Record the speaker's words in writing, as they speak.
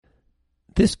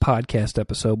This podcast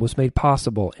episode was made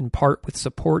possible in part with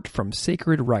support from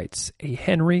Sacred Rights, a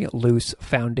Henry Luce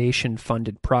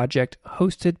Foundation-funded project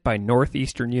hosted by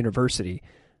Northeastern University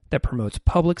that promotes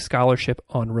public scholarship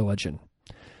on religion.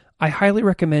 I highly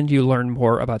recommend you learn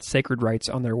more about Sacred Rights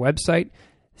on their website,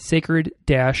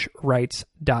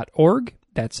 sacred-rights.org,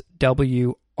 that's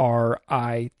WRITES,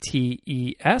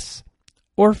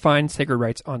 or find Sacred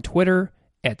Rights on Twitter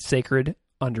at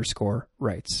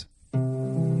sacred_rights.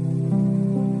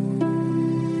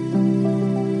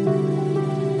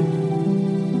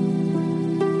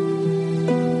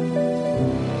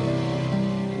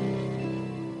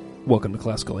 Welcome to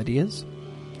Classical Ideas.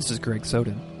 This is Greg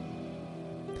Soden.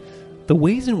 The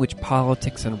ways in which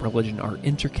politics and religion are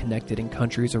interconnected in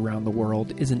countries around the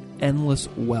world is an endless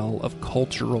well of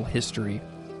cultural history.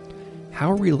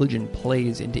 How religion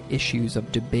plays into issues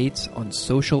of debates on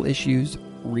social issues,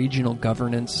 regional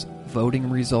governance, voting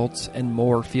results, and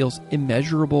more feels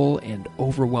immeasurable and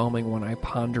overwhelming when I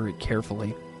ponder it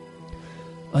carefully.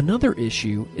 Another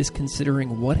issue is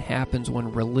considering what happens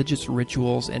when religious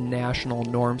rituals and national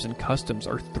norms and customs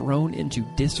are thrown into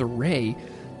disarray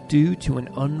due to an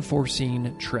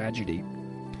unforeseen tragedy.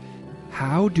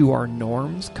 How do our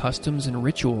norms, customs, and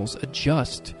rituals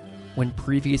adjust when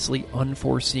previously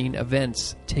unforeseen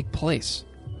events take place?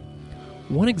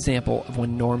 One example of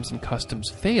when norms and customs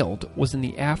failed was in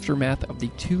the aftermath of the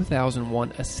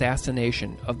 2001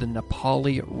 assassination of the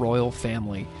Nepali royal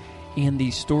family, and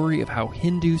the story of how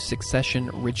Hindu succession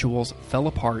rituals fell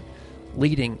apart,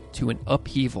 leading to an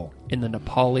upheaval in the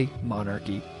Nepali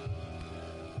monarchy.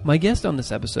 My guest on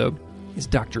this episode is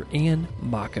Dr. Anne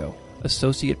Mako,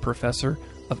 Associate Professor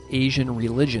of Asian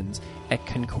Religions at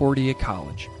Concordia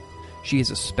College. She is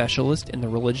a specialist in the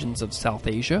religions of South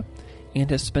Asia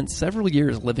and has spent several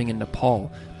years living in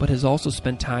Nepal, but has also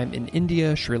spent time in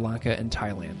India, Sri Lanka, and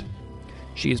Thailand.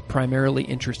 She is primarily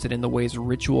interested in the ways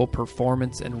ritual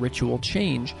performance and ritual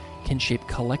change can shape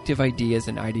collective ideas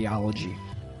and ideology.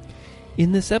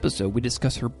 In this episode, we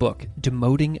discuss her book,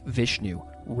 Demoting Vishnu,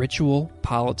 Ritual,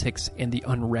 Politics, and the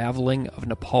Unraveling of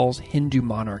Nepal's Hindu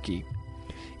Monarchy.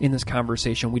 In this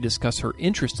conversation, we discuss her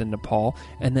interest in Nepal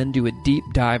and then do a deep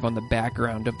dive on the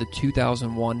background of the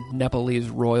 2001 Nepalese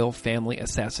royal family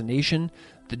assassination,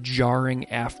 the jarring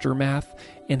aftermath,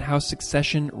 and how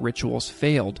succession rituals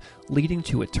failed, leading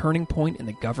to a turning point in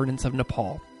the governance of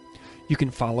Nepal. You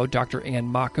can follow Dr. Anne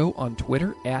Mako on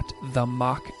Twitter at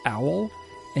 @TheMockOwl,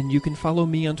 and you can follow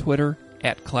me on Twitter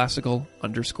at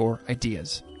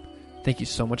classical_ideas. Thank you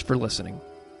so much for listening.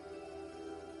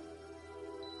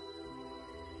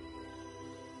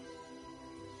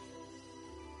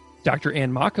 Dr.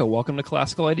 Anne Mako, welcome to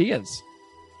Classical Ideas.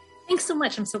 Thanks so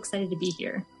much. I'm so excited to be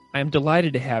here. I'm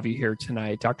delighted to have you here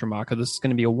tonight, Dr. Mako. This is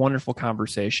going to be a wonderful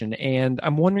conversation, and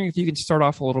I'm wondering if you can start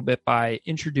off a little bit by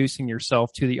introducing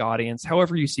yourself to the audience,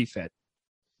 however you see fit.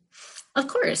 Of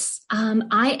course.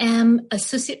 I am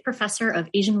Associate Professor of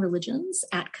Asian Religions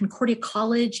at Concordia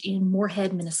College in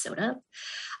Moorhead, Minnesota.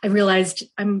 I realized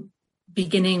I'm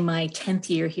beginning my 10th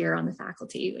year here on the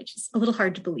faculty, which is a little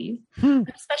hard to believe. I'm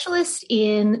a specialist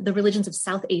in the religions of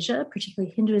South Asia,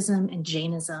 particularly Hinduism and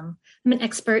Jainism. I'm an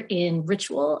expert in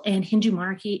ritual and Hindu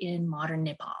monarchy in modern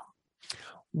Nepal.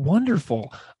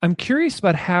 Wonderful. I'm curious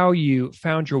about how you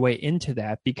found your way into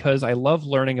that, because I love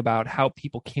learning about how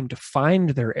people came to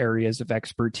find their areas of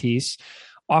expertise.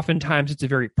 Oftentimes, it's a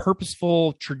very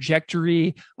purposeful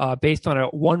trajectory based on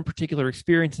one particular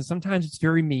experience, and sometimes it's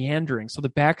very meandering. So the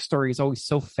backstory is always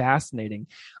so fascinating.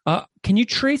 Can you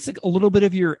trace a little bit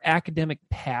of your academic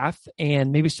path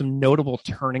and maybe some notable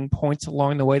turning points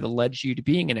along the way that led you to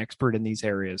being an expert in these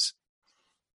areas?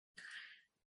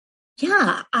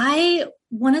 Yeah, I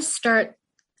want to start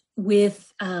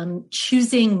with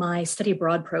choosing my study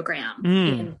abroad program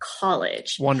in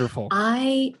college. Wonderful.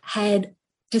 I had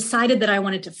decided that I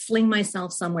wanted to fling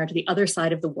myself somewhere to the other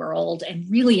side of the world and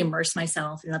really immerse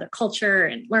myself in another culture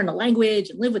and learn a language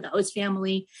and live with the host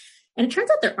family. And it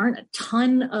turns out there aren't a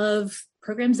ton of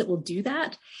programs that will do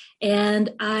that. And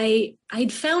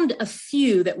I'd found a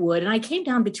few that would, and I came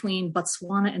down between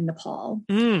Botswana and Nepal.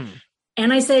 And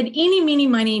I said, eeny, meeny,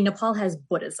 miny, Nepal has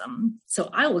Buddhism, so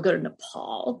I will go to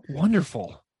Nepal.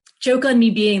 Wonderful. Joke on me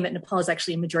being that Nepal is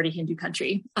actually a majority Hindu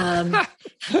country. So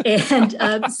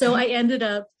I ended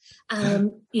up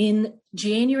in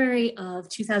January of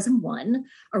 2001,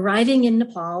 arriving in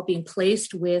Nepal, being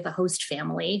placed with a host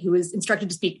family who was instructed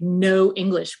to speak no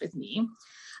English with me,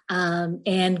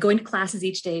 and going to classes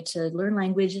each day to learn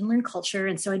language and learn culture.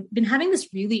 And so I'd been having this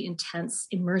really intense,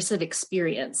 immersive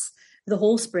experience the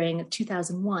whole spring of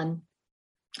 2001.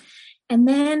 And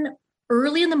then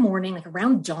early in the morning, like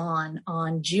around dawn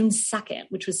on June 2nd,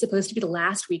 which was supposed to be the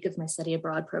last week of my study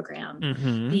abroad program,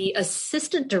 the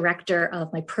assistant director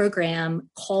of my program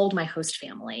called my host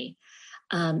family.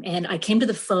 And I came to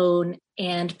the phone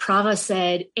and Prava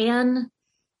said, "Anne,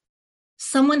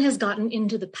 someone has gotten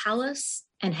into the palace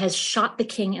and has shot the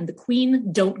king and the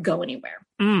queen. Don't go anywhere."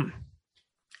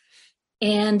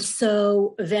 And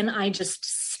so then I just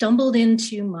stumbled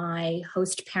into my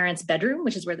host parents' bedroom,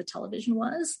 which is where the television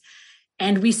was.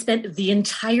 And we spent the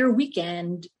entire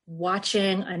weekend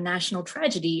watching a national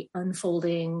tragedy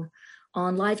unfolding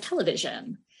on live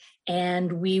television.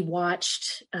 And we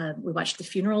watched the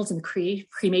funerals and the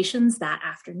cremations that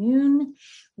afternoon.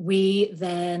 We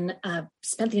then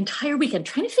spent the entire weekend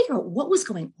trying to figure out what was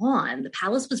going on. The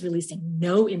palace was releasing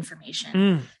no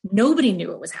information. Nobody knew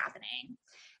what was happening.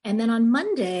 And then on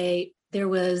Monday, there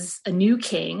was a new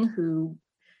king who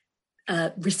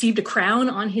received a crown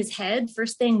on his head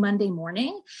first thing Monday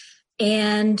morning.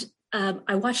 And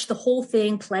I watched the whole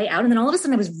thing play out. And then all of a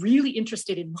sudden I was really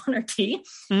interested in monarchy.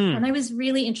 And I was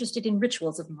really interested in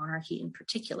rituals of monarchy in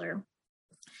particular.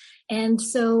 And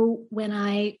so when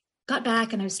I got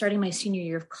back and I was starting my senior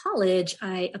year of college,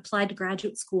 I applied to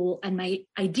graduate school. And my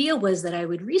idea was that I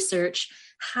would research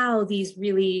how these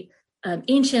really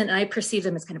ancient, I perceive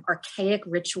them as kind of archaic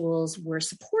rituals, were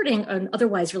supporting an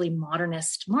otherwise really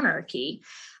modernist monarchy.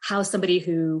 How somebody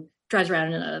who drives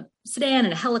around in a sedan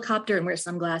and a helicopter and wears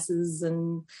sunglasses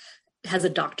and has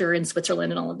a doctor in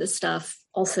Switzerland and all of this stuff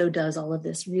also does all of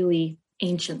this really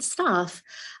ancient stuff.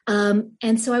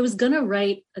 And so I was going to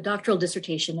write a doctoral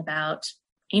dissertation about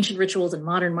ancient rituals and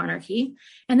modern monarchy.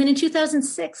 And then in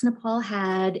 2006, Nepal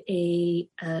had a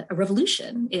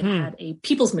revolution. It had a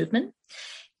people's movement.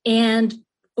 And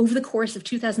over the course of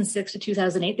 2006 to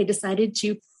 2008, they decided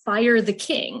to fire the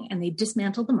king and they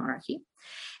dismantled the monarchy.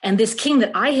 And this king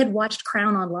that I had watched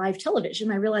crown on live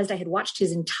television, I realized I had watched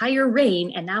his entire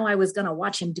reign, and now I was going to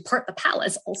watch him depart the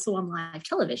palace also on live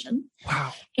television.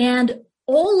 Wow. And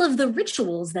all of the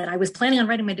rituals that I was planning on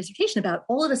writing my dissertation about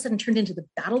all of a sudden turned into the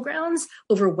battlegrounds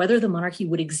over whether the monarchy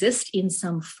would exist in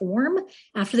some form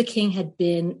after the king had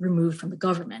been removed from the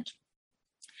government.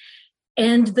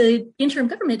 And the interim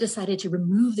government decided to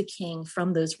remove the king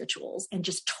from those rituals and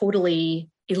just totally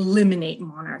eliminate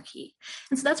monarchy.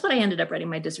 And so that's what I ended up writing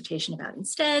my dissertation about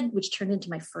instead, which turned into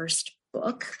my first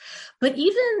book. But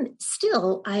even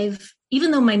still,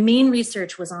 even though my main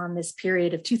research was on this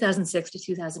period of 2006 to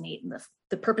 2008 and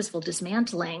the purposeful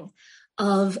dismantling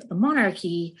of the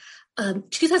monarchy,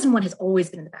 2001 has always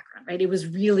been in the background, right? It was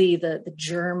really the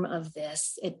germ of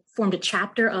this. It formed a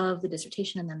chapter of the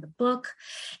dissertation and then the book.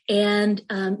 And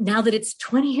now that it's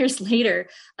 20 years later,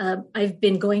 I've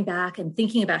been going back and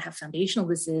thinking about how foundational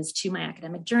this is to my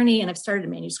academic journey. And I've started a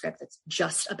manuscript that's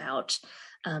just about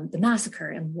the massacre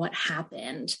and what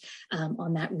happened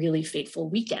on that really fateful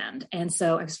weekend. And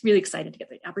so I was really excited to get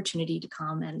the opportunity to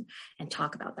come and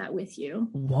talk about that with you.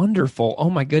 Wonderful. Oh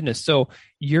my goodness. So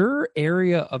your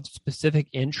area of specific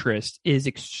interest is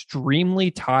extremely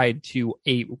tied to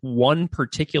one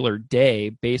particular day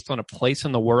based on a place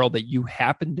in the world that you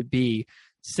happen to be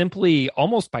simply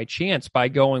almost by chance by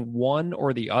going one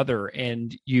or the other.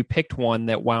 And you picked one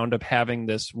that wound up having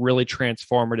this really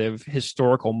transformative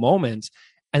historical moment.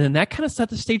 And then that kind of set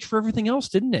the stage for everything else,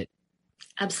 didn't it?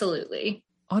 Absolutely.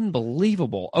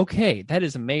 Unbelievable. Okay, that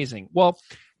is amazing. Well,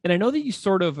 and I know that you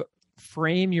sort of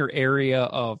frame your area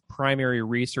of primary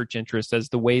research interest as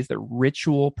the ways that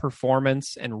ritual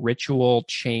performance and ritual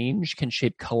change can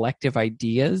shape collective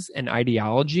ideas and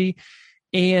ideology.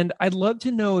 And I'd love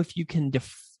to know if you can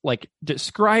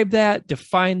describe that,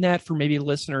 define that for maybe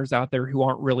listeners out there who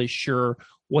aren't really sure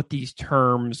what these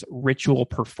terms, ritual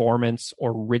performance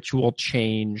or ritual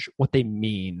change, what they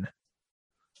mean.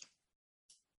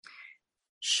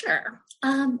 Sure.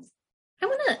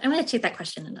 I want to take that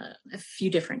question in a few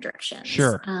different directions.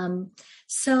 Sure.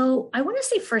 So I want to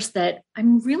say first that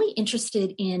I'm really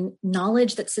interested in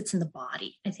knowledge that sits in the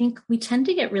body. I think we tend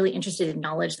to get really interested in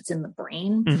knowledge that's in the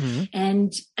brain. Mm-hmm.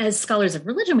 And as scholars of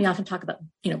religion, we often talk about,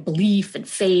 belief and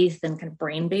faith and kind of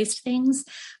brain-based things.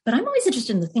 But I'm always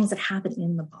interested in the things that happen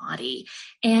in the body.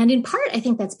 And in part, I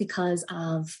think that's because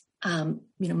of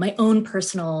my own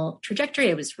personal trajectory.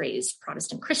 I was raised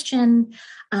Protestant Christian.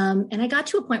 And I got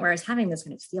to a point where I was having this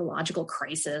kind of theological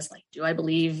crisis, like, do I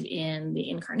believe in the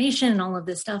incarnation and all of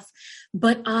this stuff?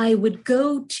 But I would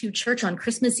go to church on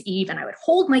Christmas Eve and I would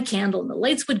hold my candle and the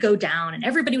lights would go down and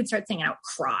everybody would start singing and I would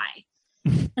cry.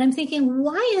 And I'm thinking,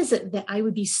 why is it that I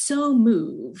would be so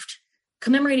moved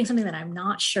commemorating something that I'm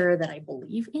not sure that I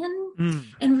believe in?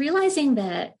 And realizing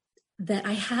that that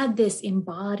I had this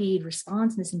embodied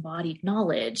response and this embodied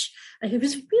knowledge. I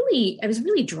was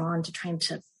really drawn to trying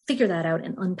to figure that out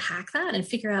and unpack that and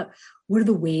figure out what are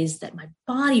the ways that my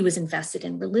body was invested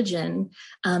in religion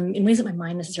in ways that my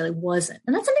mind necessarily wasn't.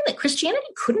 And that's something that Christianity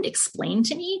couldn't explain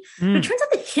to me. But it turns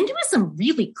out that Hinduism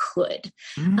really could.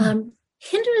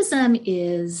 Hinduism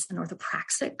is an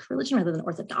orthopraxic religion rather than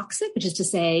orthodoxic, which is to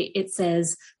say it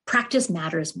says practice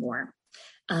matters more.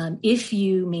 If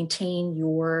you maintain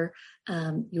your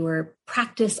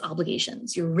practice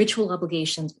obligations, your ritual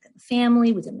obligations within the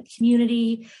family, within the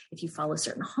community, if you follow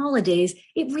certain holidays,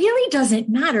 it really doesn't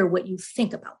matter what you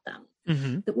think about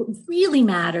them. That what really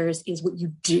matters is what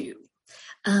you do.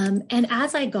 And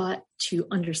as I got to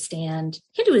understand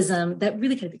Hinduism, that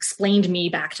really kind of explained me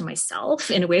back to myself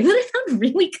in a way that I found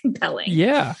really compelling.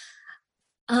 Yeah.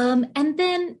 And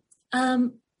then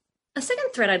a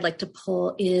second thread I'd like to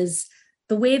pull is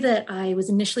the way that I was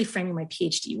initially framing my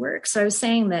PhD work. So I was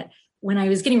saying that when I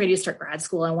was getting ready to start grad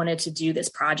school, I wanted to do this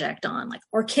project on like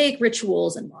archaic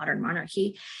rituals and modern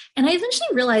monarchy. And I eventually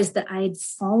realized that I'd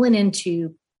fallen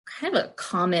into kind of a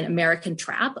common American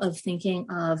trap of thinking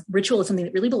of ritual as something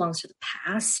that really belongs to the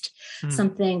past,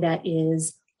 something that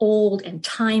is old and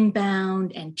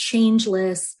time-bound and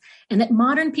changeless, and that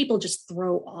modern people just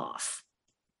throw off.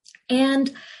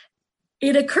 And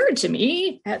it occurred to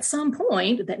me at some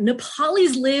point that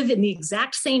Nepalis live in the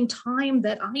exact same time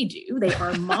that I do. They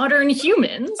are modern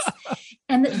humans,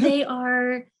 and that they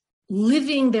are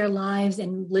living their lives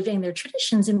and living their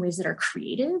traditions in ways that are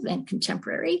creative and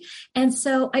contemporary. And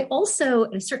so I also,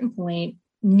 at a certain point,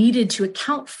 needed to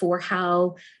account for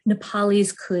how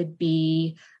Nepalis could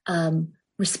be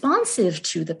responsive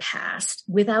to the past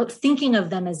without thinking of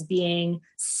them as being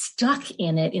stuck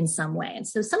in it in some way. And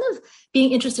so some of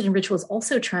being interested in ritual is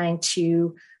also trying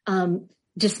to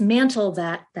dismantle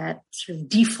that sort of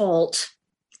default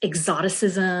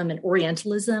exoticism and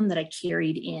Orientalism that I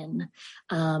carried in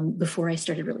before I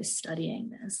started really studying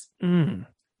this.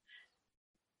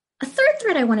 A third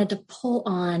thread I wanted to pull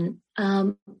on,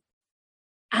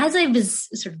 as I was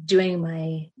sort of doing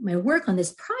my work on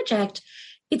this project,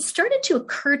 it started to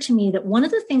occur to me that one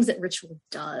of the things that ritual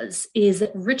does is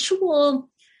that ritual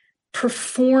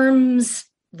performs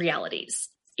realities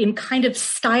in kind of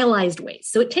stylized ways.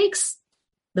 So it takes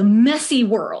the messy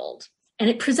world and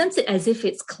it presents it as if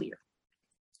it's clear.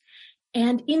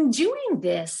 And in doing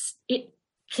this, it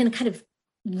can kind of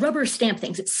rubber stamp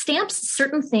things. It stamps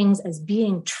certain things as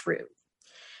being true.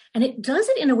 And it does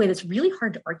it in a way that's really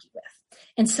hard to argue with.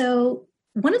 And so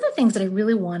one of the things that I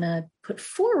really want to put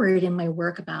forward in my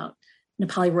work about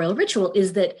Nepali royal ritual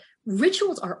is that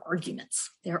rituals are arguments.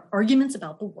 They are arguments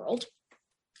about the world.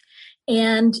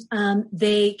 And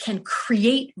they can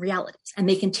create realities, and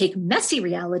they can take messy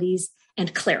realities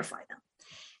and clarify them.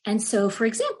 And so, for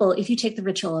example, if you take the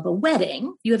ritual of a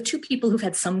wedding, you have two people who've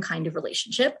had some kind of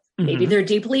relationship. Maybe they're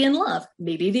deeply in love.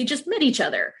 Maybe they just met each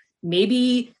other.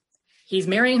 Maybe he's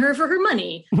marrying her for her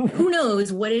money. Who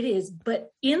knows what it is?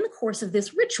 But in the course of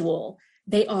this ritual,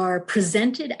 they are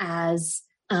presented as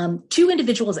two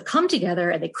individuals that come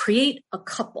together and they create a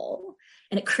couple,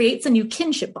 and it creates a new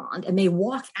kinship bond, and they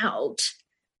walk out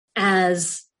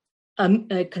as a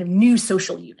kind of new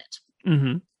social unit.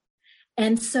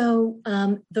 And so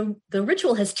the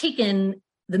ritual has taken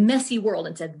the messy world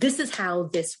and said, this is how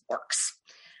this works.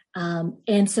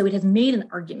 And so it has made an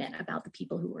argument about the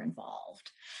people who were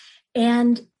involved.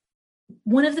 And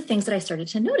one of the things that I started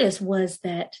to notice was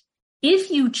that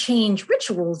if you change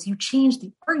rituals, you change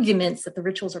the arguments that the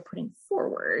rituals are putting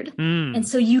forward. And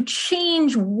so you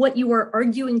change what you are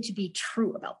arguing to be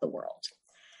true about the world.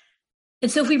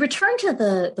 And so if we return to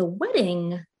the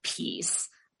wedding piece,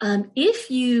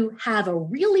 if you have a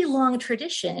really long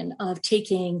tradition of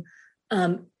taking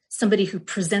somebody who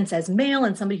presents as male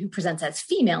and somebody who presents as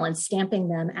female and stamping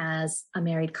them as a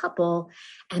married couple,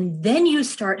 and then you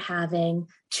start having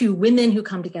two women who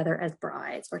come together as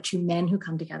brides, or two men who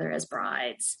come together as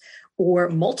brides, or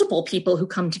multiple people who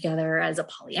come together as a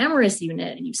polyamorous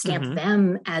unit, and you stamp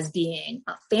them as being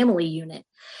a family unit,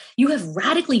 you have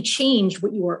radically changed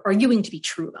what you are arguing to be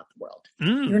true about the world.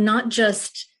 You're not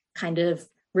just kind of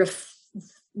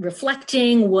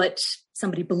reflecting what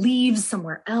somebody believes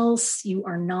somewhere else. You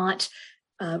are not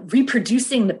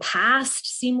reproducing the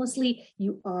past seamlessly.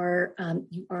 You are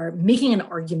making an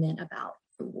argument about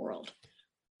the world.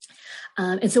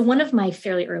 And so one of my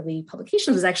fairly early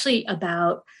publications was actually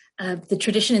about the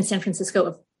tradition in San Francisco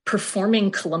of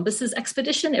performing Columbus's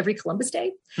expedition every Columbus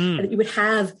Day. That you would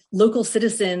have local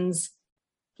citizens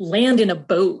land in a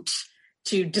boat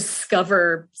to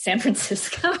discover San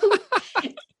Francisco.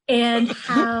 and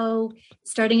how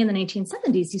starting in the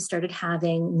 1970s, you started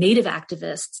having Native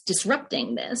activists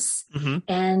disrupting this,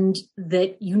 and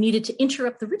that you needed to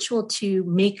interrupt the ritual to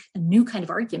make a new kind of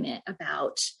argument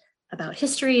about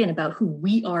history and about who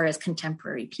we are as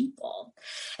contemporary people.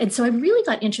 And so I really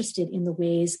got interested in the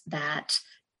ways that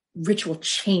ritual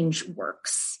change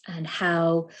works and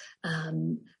how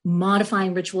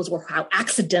modifying rituals or how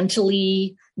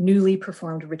accidentally newly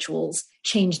performed rituals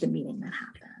change the meaning that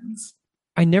happens.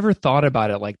 I never thought about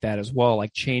it like that as well,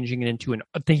 like changing it into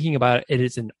thinking about it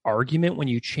as an argument when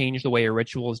you change the way a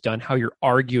ritual is done, how you're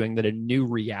arguing that a new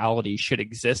reality should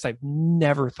exist. I've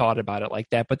never thought about it like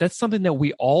that, but that's something that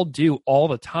we all do all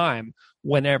the time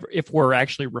if we're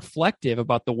actually reflective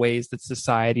about the ways that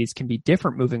societies can be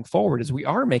different moving forward, is we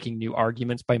are making new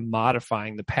arguments by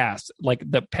modifying the past, like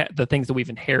the things that we've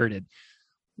inherited.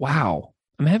 Wow.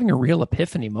 I'm having a real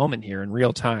epiphany moment here in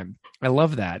real time. I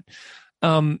love that.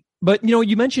 But,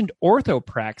 you mentioned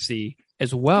orthopraxy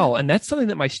as well. And that's something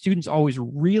that my students always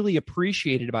really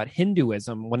appreciated about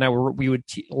Hinduism when we would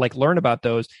learn about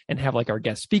those and have our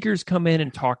guest speakers come in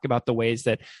and talk about the ways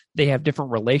that they have different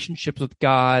relationships with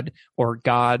God or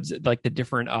gods, like the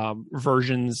different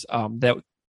versions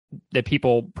that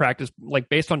people practice,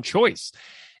 based on choice.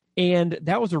 And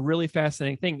that was a really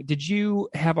fascinating thing. Did you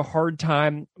have a hard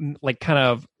time, kind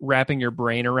of wrapping your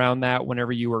brain around that when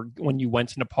you went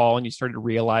to Nepal and you started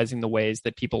realizing the ways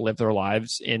that people live their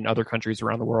lives in other countries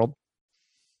around the world?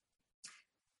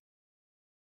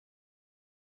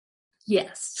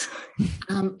 Yes.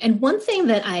 And one thing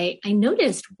that I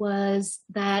noticed was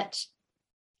that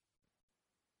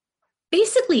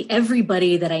basically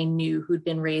everybody that I knew who'd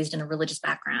been raised in a religious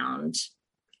background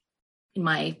in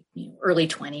my early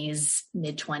 20s,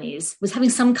 mid 20s, was having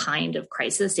some kind of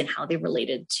crisis in how they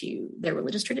related to their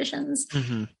religious traditions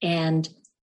and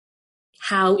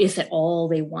how, if at all,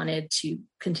 they wanted to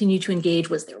continue to engage.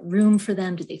 Was there room for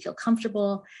them? Did they feel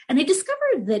comfortable? And I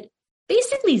discovered that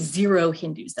basically zero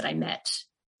Hindus that I met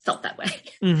felt that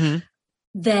way.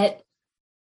 That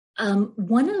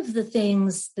one of the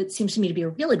things that seems to me to be a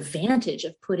real advantage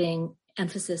of putting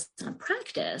emphasis on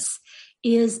practice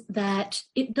is that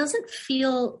it doesn't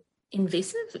feel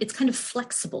invasive. It's kind of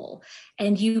flexible,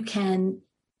 and you can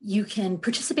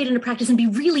participate in a practice and be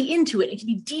really into it. It can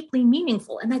be deeply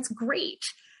meaningful, and that's great.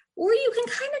 Or you can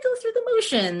kind of go through the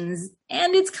motions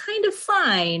and it's kind of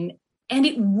fine, and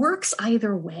it works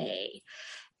either way.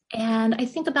 And I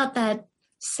think about that,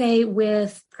 say,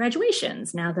 with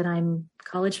graduations. Now that I'm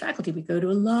college faculty, we go to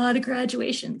a lot of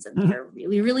graduations and they're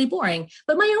really, really boring.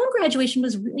 But my own graduation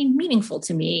was really meaningful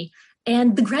to me.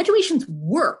 And the graduations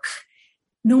work,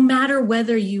 no matter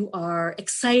whether you are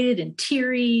excited and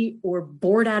teary or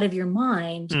bored out of your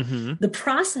mind. The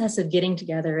process of getting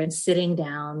together and sitting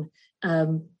down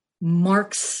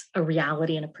marks a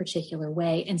reality in a particular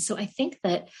way. And so I think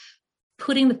that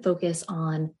putting the focus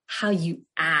on how you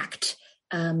act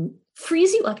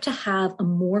frees you up to have a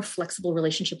more flexible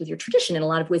relationship with your tradition in a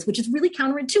lot of ways, which is really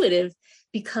counterintuitive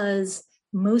because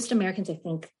most Americans, I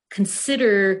think,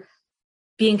 consider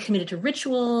being committed to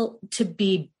ritual to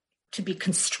be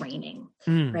constraining,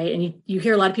 right? And you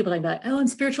hear a lot of people talking about, oh, I'm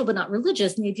spiritual but not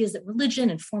religious. And the idea is that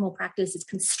religion and formal practice is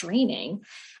constraining.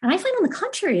 And I find, on the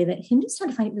contrary, that Hindus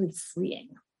tend to find it really freeing.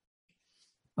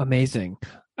 Amazing.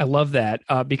 I love that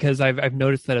because I've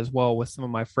noticed that as well with some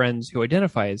of my friends who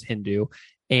identify as Hindu.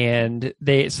 And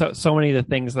so many of the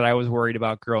things that I was worried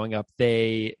about growing up,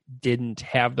 they didn't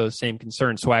have those same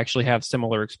concerns. So I actually have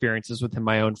similar experiences within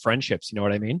my own friendships. You know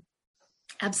what I mean?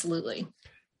 Absolutely.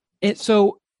 And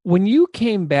so when you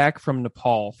came back from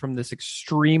Nepal, from this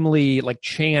extremely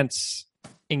chance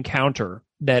encounter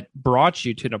that brought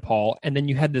you to Nepal, and then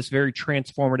you had this very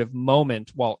transformative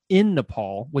moment while in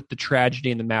Nepal with the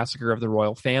tragedy and the massacre of the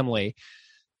royal family,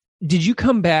 did you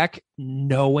come back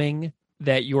knowing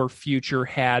that your future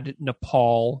had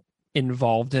Nepal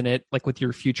involved in it, with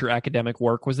your future academic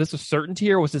work? Was this a certainty,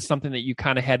 or was this something that you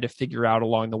kind of had to figure out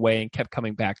along the way and kept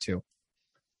coming back to?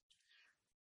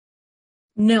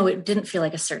 No, it didn't feel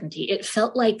like a certainty. It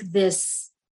felt like this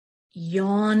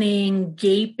yawning,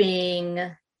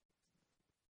 gaping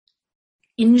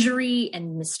injury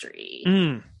and mystery.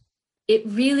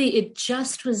 It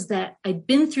just was that I'd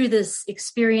been through this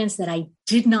experience that I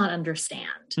did not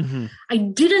understand. I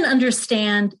didn't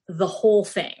understand the whole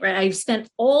thing, right? I spent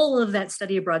all of that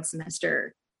study abroad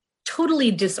semester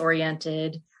totally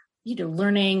disoriented,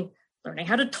 learning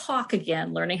how to talk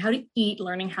again, learning how to eat,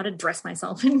 learning how to dress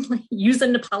myself and use a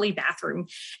Nepali bathroom.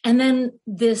 And then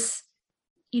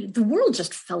the world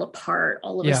just fell apart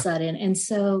all of a sudden. And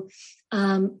so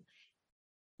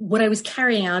what I was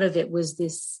carrying out of it was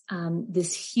this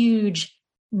huge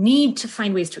need to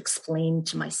find ways to explain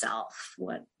to myself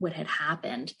what had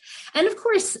happened. And of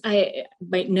course, I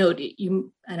might note,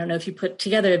 I don't know if you put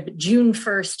together, but June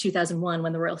 1st, 2001,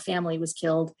 when the royal family was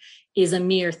killed, is a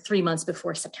mere 3 months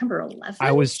before September 11th.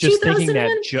 I was just thinking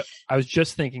that. I was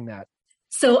just thinking that.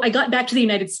 So I got back to the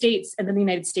United States, and then the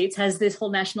United States has this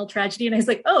whole national tragedy. And I was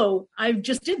like, oh, I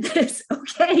just did this.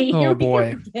 Okay. Oh,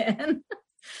 boy. Again.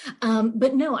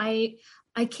 But no, I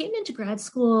came into grad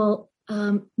school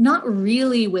not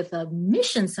really with a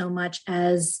mission so much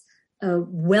as a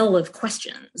well of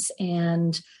questions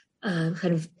and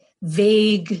kind of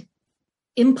vague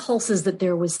impulses that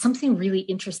there was something really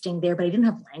interesting there, but I didn't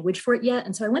have language for it yet.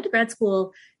 And so I went to grad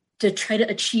school to try to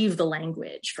achieve the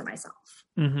language for myself.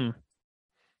 Mm-hmm.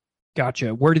 Gotcha.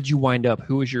 Where did you wind up?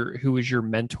 Who was your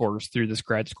mentors through this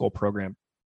grad school program?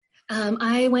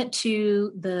 I went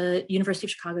to the University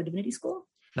of Chicago Divinity School.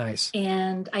 Nice.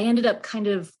 And I ended up kind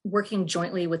of working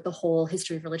jointly with the whole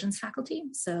history of religions faculty.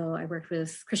 So I worked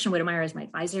with Christian Whittemire as my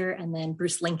advisor, and then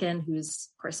Bruce Lincoln, who's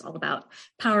of course all about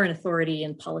power and authority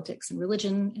and politics and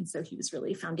religion. And so he was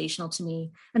really foundational to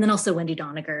me. And then also Wendy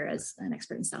Doniger as an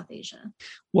expert in South Asia.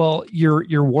 Well,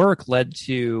 your work led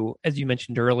to, as you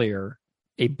mentioned earlier,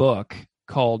 a book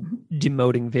called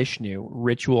Demoting Vishnu,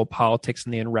 Ritual, Politics,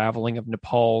 and the Unraveling of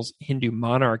Nepal's Hindu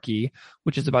Monarchy,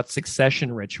 which is about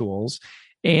succession rituals.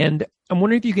 And I'm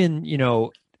wondering if you can,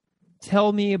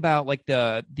 tell me about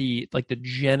the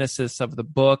genesis of the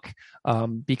book,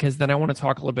 because then I want to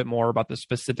talk a little bit more about the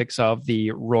specifics of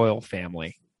the royal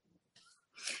family.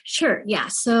 Sure. Yeah.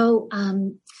 So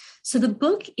the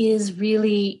book is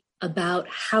really about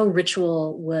how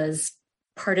ritual was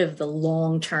part of the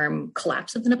long-term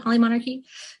collapse of the Nepali monarchy.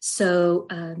 So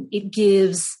it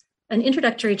gives an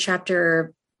introductory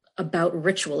chapter about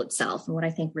ritual itself and what I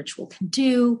think ritual can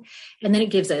do. And then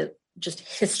it gives a just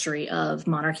history of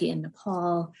monarchy in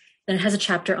Nepal. Then it has a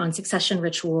chapter on succession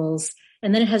rituals.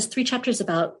 And then it has 3 chapters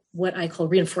about what I call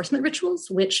reinforcement rituals,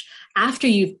 which after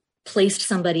you've placed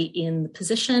somebody in the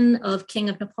position of king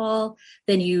of Nepal,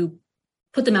 then you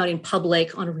put them out in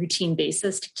public on a routine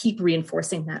basis to keep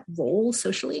reinforcing that role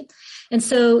socially. And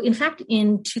so, in fact,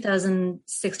 in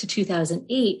 2006 to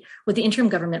 2008, what the interim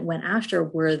government went after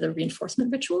were the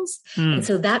reinforcement rituals. And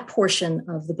so that portion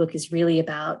of the book is really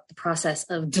about the process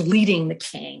of deleting the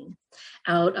king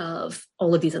out of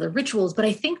all of these other rituals. But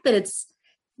I think that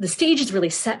the stage is really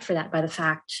set for that by the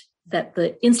fact that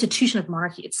the institution of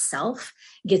monarchy itself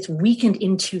gets weakened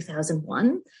in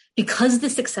 2001 because the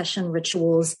succession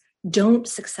rituals don't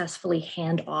successfully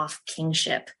hand off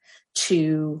kingship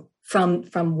from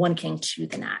one king to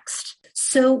the next.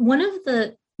 So one of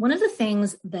the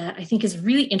things that I think is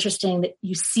really interesting that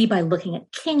you see by looking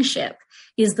at kingship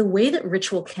is the way that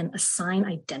ritual can assign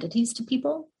identities to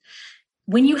people.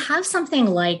 When you have something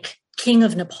like King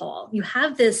of Nepal, you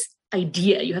have this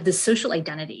idea, you have this social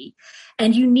identity,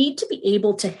 and you need to be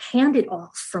able to hand it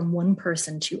off from one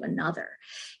person to another.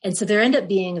 And so there end up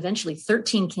being eventually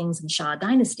 13 kings in Shah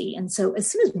dynasty. And so as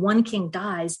soon as one king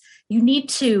dies, you need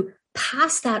to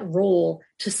pass that role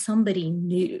to somebody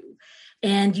new.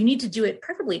 And you need to do it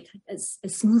preferably as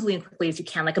smoothly and quickly as you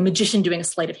can, like a magician doing a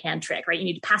sleight of hand trick, right? You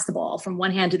need to pass the ball from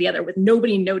one hand to the other with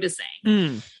nobody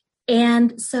noticing.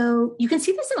 And so you can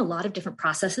see this in a lot of different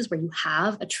processes where you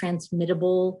have a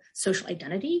transmittable social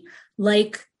identity,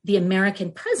 like the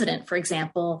American president, for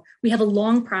example. We have a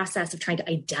long process of trying to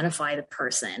identify the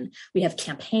person. We have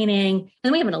campaigning, and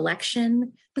then we have an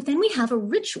election, but then we have a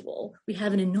ritual. We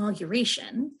have an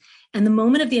inauguration. And the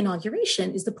moment of the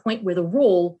inauguration is the point where the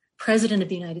role president of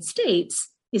the United States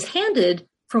is handed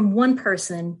from one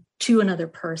person to another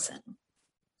person.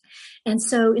 And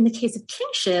so in the case of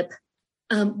kingship,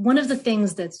 one of the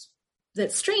things that's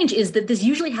strange is that this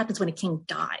usually happens when a king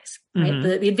dies, right?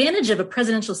 Mm-hmm. The advantage of a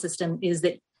presidential system is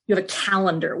that you have a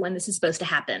calendar when this is supposed to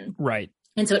happen. Right.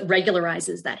 And so it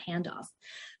regularizes that handoff.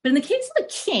 But in the case of a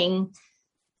king,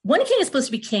 one king is supposed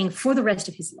to be king for the rest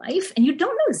of his life, and you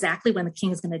don't know exactly when the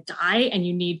king is going to die, and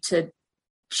you need to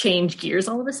change gears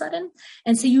all of a sudden.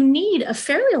 And so you need a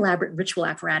fairly elaborate ritual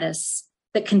apparatus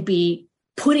that can be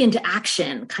put into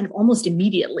action kind of almost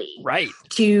immediately, right,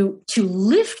 to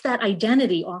lift that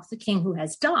identity off the king who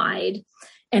has died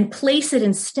and place it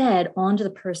instead onto the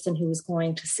person who is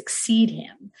going to succeed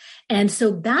him. And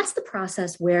so that's the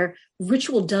process where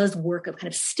ritual does work of kind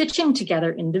of stitching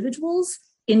together individuals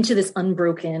into this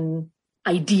unbroken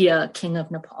idea, King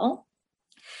of Nepal.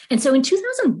 And so in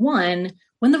 2001,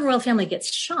 when the royal family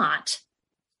gets shot,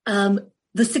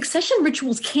 the succession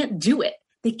rituals can't do it.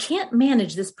 They can't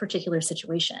manage this particular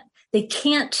situation. They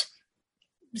can't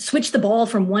switch the ball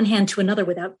from one hand to another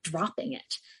without dropping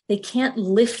it. They can't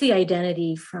lift the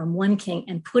identity from one king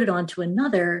and put it onto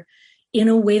another in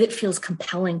a way that feels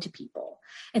compelling to people.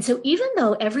 And so even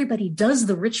though everybody does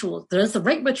the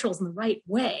right rituals in the right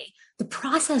way, the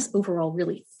process overall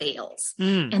really fails.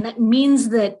 And that means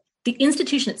that the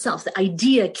institution itself, the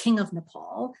idea king of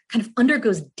Nepal, kind of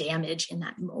undergoes damage in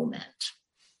that moment.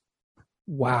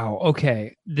 Wow.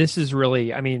 Okay. This is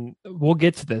really, we'll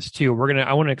get to this too.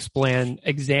 I want to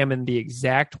examine the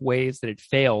exact ways that it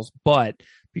fails. But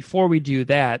before we do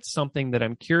that, something that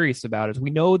I'm curious about is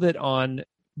we know that on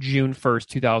June 1st,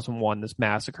 2001, this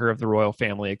massacre of the royal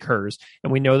family occurs.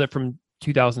 And we know that from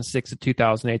 2006 to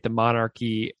 2008, the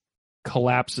monarchy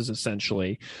collapses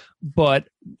essentially. But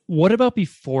what about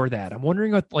before that? I'm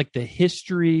wondering about like the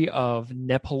history of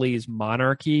Nepalese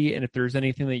monarchy, and if there's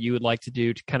anything that you would like to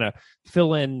do to kind of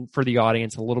fill in for the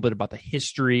audience a little bit about the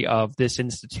history of this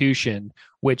institution,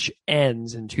 which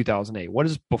ends in 2008. What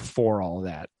is before all of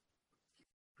that?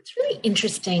 What's really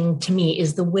interesting to me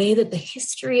is the way that the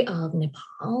history of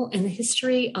Nepal and the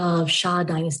history of Shah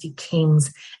dynasty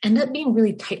kings end up being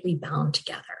really tightly bound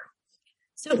together.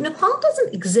 So Nepal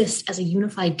doesn't exist as a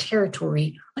unified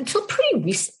territory until pretty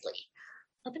recently.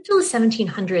 Up until the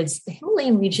 1700s, the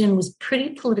Himalayan region was pretty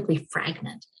politically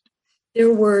fragmented.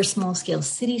 There were small-scale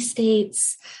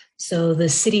city-states. So the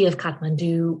city of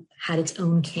Kathmandu had its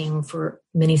own king for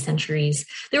many centuries.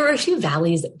 There were a few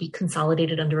valleys that would be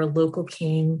consolidated under a local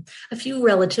king, a few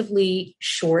relatively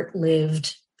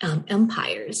short-lived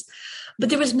empires. But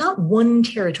there was not one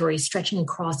territory stretching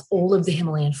across all of the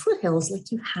Himalayan foothills like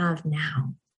you have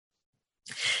now.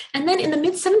 And then in the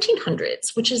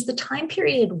mid-1700s, which is the time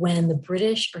period when the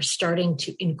British are starting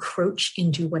to encroach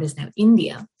into what is now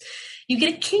India, you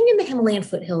get a king in the Himalayan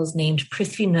foothills named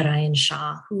Prithvi Narayan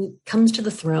Shah, who comes to the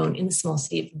throne in the small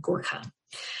city of Gorkha.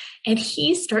 And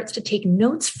he starts to take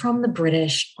notes from the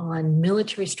British on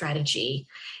military strategy,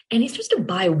 and he starts to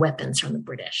buy weapons from the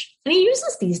British. And he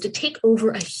uses these to take over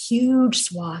a huge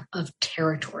swath of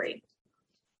territory.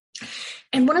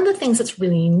 And one of the things that's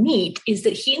really neat is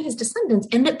that he and his descendants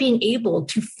end up being able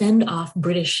to fend off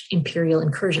British imperial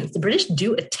incursions. The British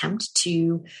do attempt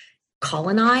to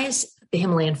colonize the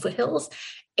Himalayan foothills,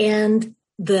 and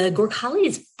the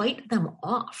Gorkhalis fight them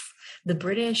off. The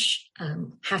British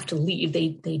have to leave.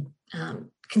 They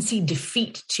concede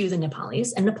defeat to the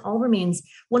Nepalis, and Nepal remains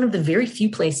one of the very few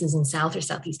places in South or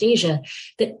Southeast Asia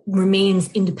that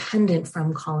remains independent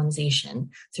from colonization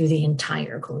through the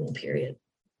entire colonial period.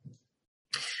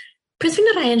 Prithvi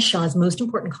Narayan Shah's most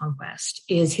important conquest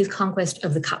is his conquest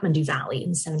of the Kathmandu Valley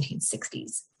in the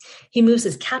 1760s. He moves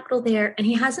his capital there, and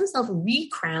he has himself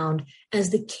recrowned as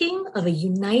the king of a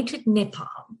united Nepal.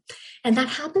 And that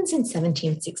happens in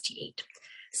 1768.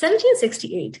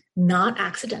 1768, not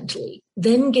accidentally,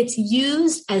 then gets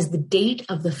used as the date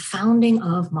of the founding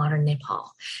of modern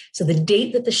Nepal. So the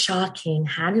date that the Shah king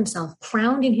had himself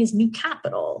crowned in his new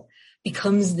capital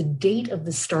becomes the date of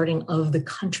the starting of the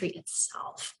country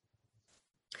itself.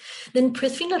 Then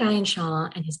Prithvi Narayan Shah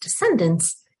and his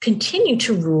descendants continue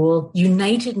to rule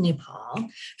united Nepal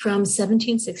from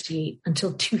 1768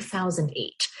 until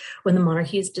 2008, when the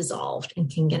monarchy is dissolved and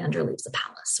King Gyanendra leaves the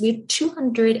palace. We have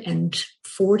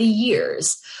 240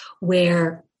 years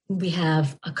where we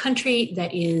have a country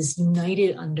that is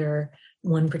united under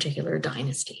one particular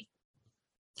dynasty.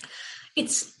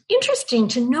 It's interesting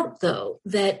to note, though,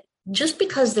 that just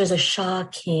because there's a Shah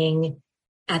king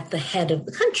at the head of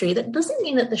the country, that doesn't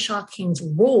mean that the Shah king's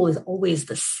role is always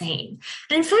the same.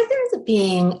 And in fact, there ends up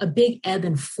being a big ebb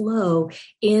and flow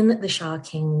in the Shah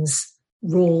king's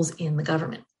roles in the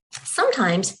government.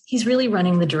 Sometimes he's really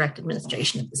running the direct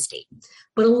administration of the state,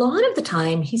 but a lot of the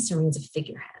time he serves as a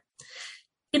figurehead.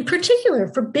 In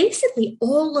particular, for basically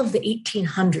all of the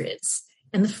 1800s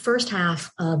and the first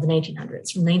half of the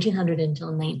 1900s, from 1900 until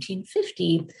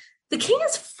 1950, the king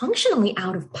is functionally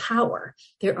out of power.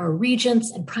 There are regents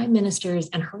and prime ministers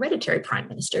and hereditary prime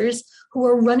ministers who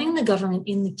are running the government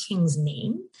in the king's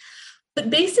name. But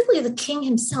basically, the king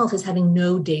himself is having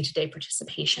no day-to-day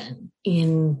participation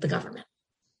in the government.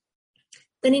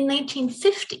 Then in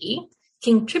 1950,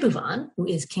 King Tribhuvan, who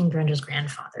is King Dhirendra's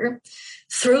grandfather,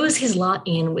 throws his lot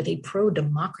in with a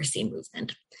pro-democracy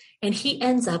movement. And he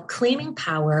ends up claiming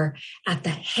power at the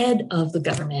head of the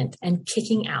government and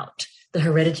kicking out the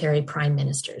hereditary prime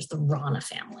ministers, the Rana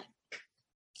family.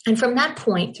 And from that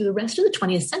point through the rest of the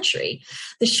 20th century,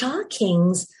 the Shah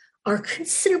kings are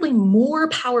considerably more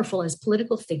powerful as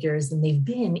political figures than they've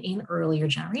been in earlier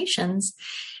generations.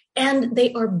 And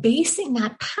they are basing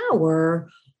that power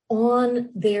on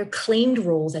their claimed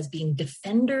roles as being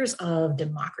defenders of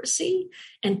democracy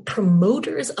and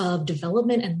promoters of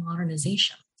development and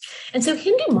modernization. And so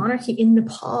Hindu monarchy in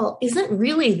Nepal isn't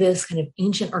really this kind of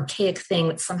ancient archaic thing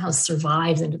that somehow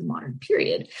survives into the modern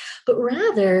period, but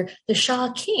rather the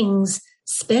Shah kings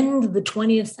spend the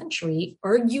 20th century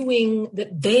arguing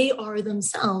that they are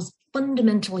themselves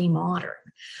fundamentally modern,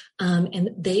 and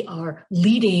they are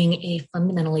leading a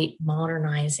fundamentally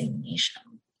modernizing nation.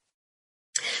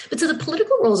 But so the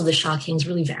political roles of the Shah kings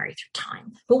really vary through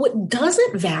time. But what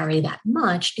doesn't vary that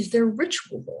much is their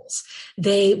ritual roles.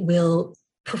 They will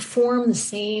perform the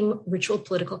same ritual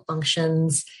political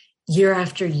functions year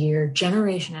after year,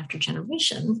 generation after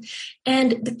generation.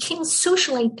 And the king's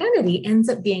social identity ends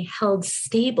up being held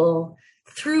stable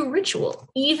through ritual,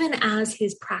 even as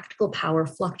his practical power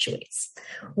fluctuates.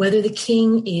 Whether the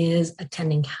king is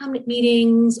attending cabinet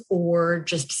meetings or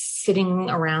just sitting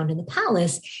around in the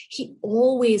palace, he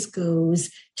always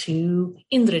goes to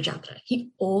Indra Jatra.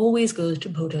 He always goes to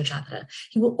Bodho Jatra.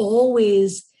 He will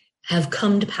always have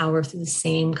come to power through the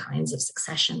same kinds of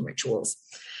succession rituals.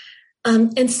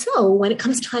 And so when it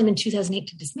comes time in 2008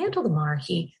 to dismantle the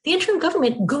monarchy, the interim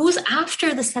government goes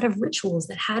after the set of rituals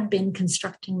that had been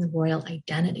constructing the royal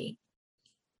identity.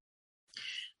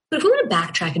 But if we want to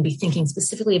backtrack and be thinking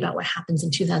specifically about what happens in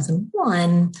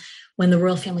 2001, when the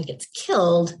royal family gets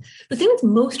killed, the thing that's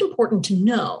most important to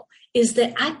know is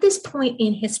that at this point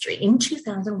in history, in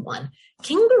 2001,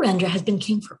 King Birendra has been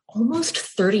king for almost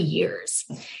 30 years.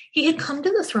 He had come to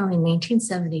the throne in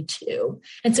 1972,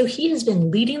 and so he has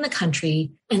been leading the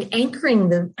country and anchoring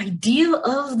the idea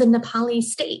of the Nepali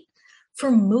state for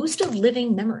most of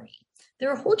living memory. There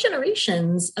are whole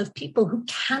generations of people who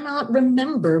cannot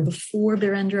remember before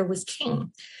Birendra was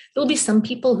king. There'll be some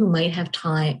people who might have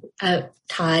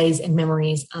ties and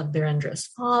memories of Birendra's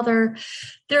father.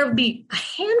 There will be a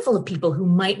handful of people who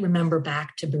might remember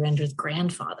back to Birendra's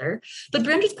grandfather, but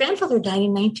Birendra's grandfather died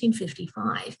in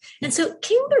 1955. And so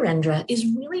King Birendra is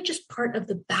really just part of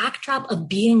the backdrop of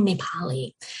being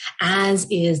Nepali, as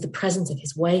is the presence of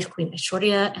his wife, Queen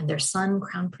Aishwarya, and their son,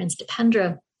 Crown Prince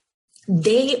Dipendra.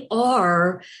 They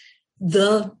are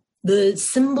the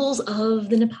symbols of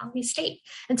the Nepali state.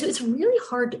 And so it's really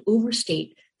hard to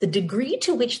overstate the degree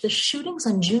to which the shootings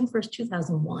on June 1st,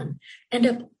 2001 end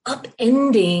up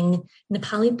upending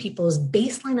Nepali people's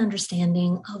baseline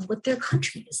understanding of what their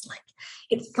country is like.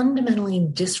 It fundamentally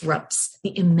disrupts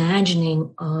the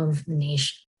imagining of the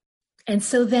nation. And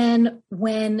so then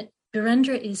when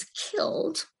Birendra is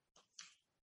killed,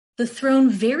 the throne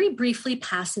very briefly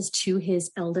passes to his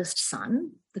eldest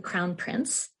son, the Crown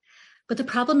Prince. But the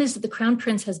problem is that the Crown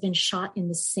Prince has been shot in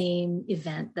the same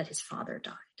event that his father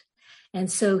died.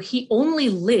 And so he only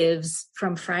lives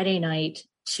from Friday night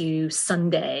to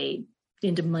Sunday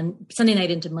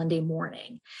night into Monday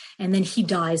morning. And then he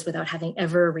dies without having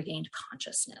ever regained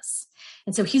consciousness.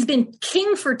 And so he's been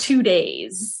king for 2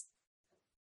 days,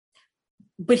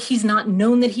 but he's not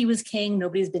known that he was king.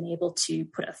 Nobody's been able to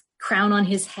put a crown on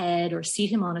his head or seat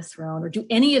him on a throne or do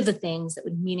any of the things that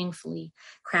would meaningfully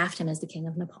craft him as the king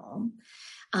of Nepal.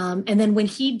 And then when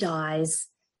he dies,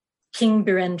 King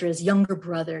Birendra's younger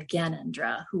brother,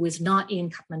 Gyanendra, who was not in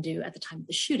Kathmandu at the time of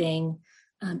the shooting,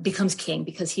 becomes king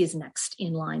because he is next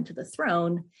in line to the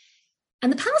throne.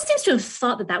 And the palace seems to have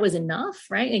thought that that was enough,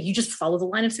 right? You just follow the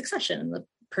line of succession. The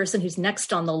person who's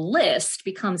next on the list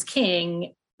becomes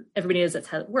king. Everybody knows that's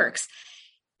how it works.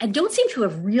 And don't seem to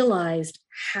have realized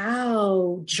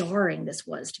how jarring this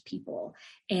was to people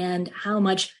and how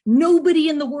much nobody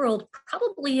in the world,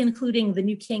 probably including the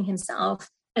new king himself,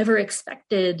 ever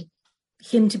expected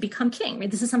him to become king.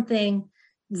 Right? This is something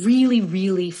really,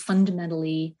 really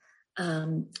fundamentally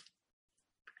kind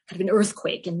of an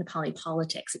earthquake in Nepali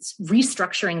politics. It's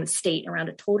restructuring the state around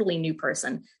a totally new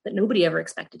person that nobody ever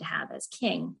expected to have as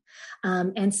king.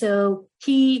 And so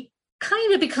he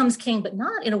kind of becomes king, but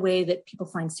not in a way that people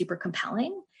find super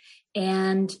compelling.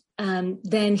 And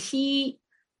then he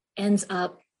ends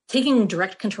up taking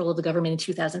direct control of the government in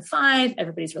 2005.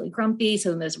 Everybody's really grumpy. So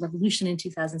then there's a revolution in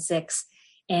 2006.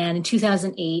 And in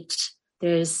 2008,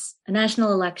 there's a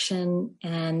national election.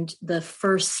 And the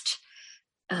first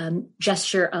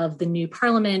gesture of the new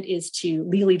parliament is to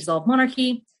legally dissolve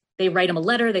monarchy. They write him a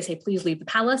letter. They say, please leave the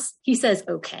palace. He says,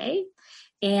 okay.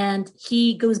 And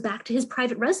he goes back to his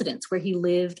private residence where he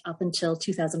lived up until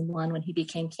 2001 when he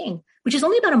became king, which is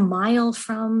only about a mile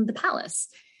from the palace.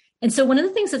 And so one of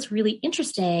the things that's really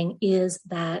interesting is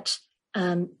that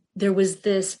there was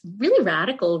this really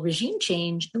radical regime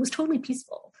change that was totally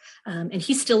peaceful. And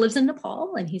he still lives in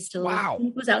Nepal, and he still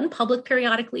was out in public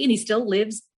periodically, and he still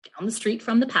lives down the street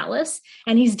from the palace.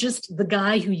 And he's just the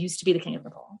guy who used to be the king of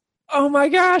Nepal. Oh my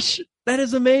gosh, that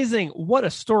is amazing. What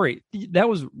a story. That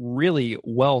was really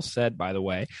well said, by the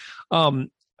way.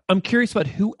 I'm curious about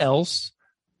who else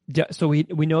Yeah, so we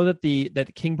know that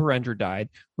that King Birendra died.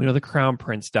 We know the Crown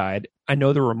Prince died. I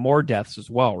know there were more deaths as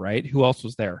well, right? Who else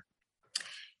was there?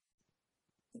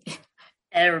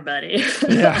 Everybody.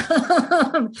 Yeah.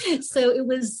 So it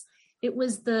was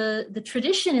the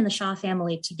tradition in the Shah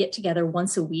family to get together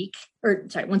once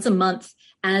a month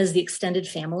as the extended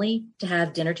family to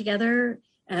have dinner together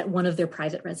at one of their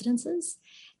private residences.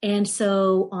 And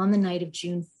so on the night of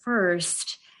June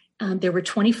 1st, there were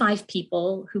 25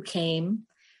 people who came.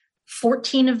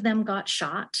 14 of them got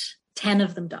shot. 10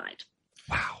 of them died.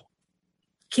 Wow.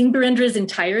 King Birendra's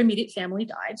entire immediate family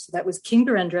died. So that was King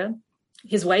Birendra,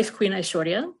 his wife, Queen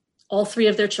Aishwarya, all three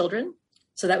of their children.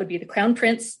 So that would be the Crown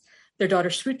Prince, their daughter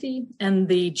Shruti, and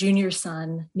the junior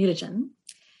son, Nirajan.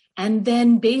 And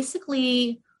then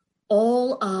basically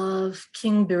all of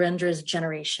King Birendra's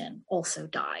generation also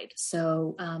died.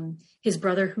 So his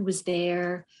brother who was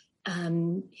there,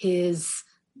 his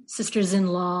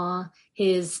sisters-in-law,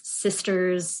 his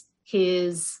sisters,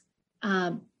 his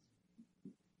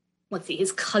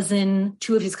cousin,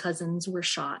 two of his cousins were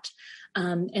shot.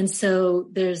 And so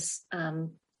there's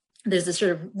this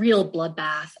sort of real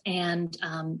bloodbath, and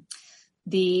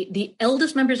the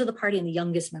eldest members of the party and the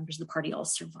youngest members of the party all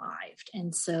survived.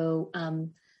 And so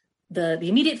the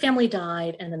immediate family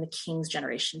died, and then the king's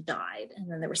generation died, and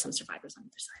then there were some survivors on the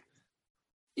other side.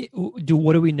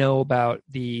 What do we know about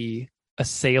the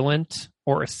assailant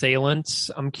or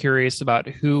assailants? I'm curious about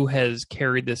who has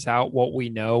carried this out, what we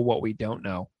know, what we don't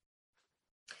know.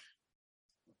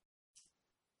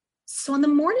 So on the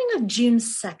morning of June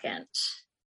 2nd,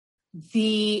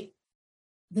 the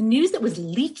news that was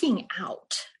leaking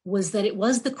out was that it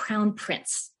was the Crown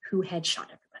Prince who had shot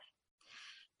everybody.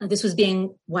 This was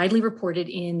being widely reported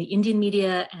in the Indian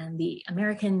media and the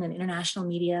American and international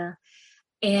media.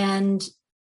 And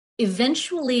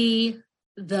eventually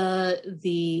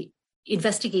the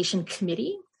investigation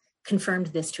committee confirmed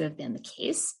this to have been the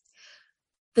case.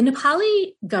 The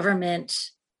Nepali government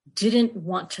didn't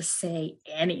want to say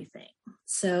anything.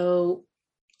 So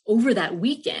over that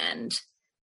weekend,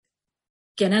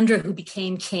 Gyanendra, who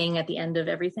became king at the end of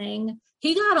everything,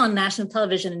 he got on national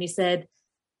television and he said,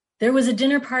 there was a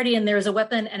dinner party and there was a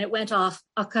weapon and it went off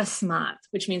akasmat,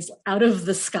 which means out of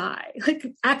the sky, like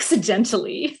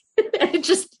accidentally. And it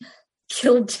just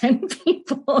killed 10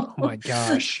 people. Oh my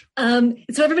gosh.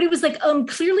 So everybody was like,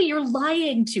 clearly you're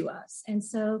lying to us. And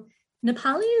so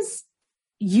Nepalis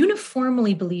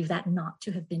uniformly believe that not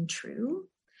to have been true.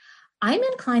 I'm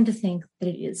inclined to think that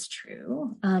it is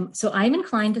true. So I'm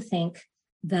inclined to think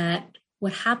that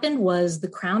what happened was the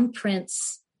Crown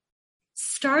Prince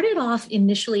started off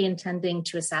initially intending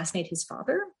to assassinate his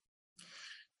father.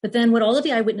 But then what all of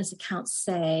the eyewitness accounts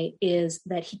say is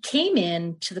that he came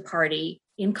in to the party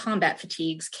in combat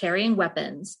fatigues, carrying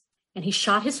weapons, and he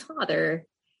shot his father,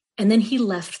 and then he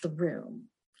left the room.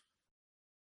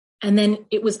 And then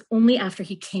it was only after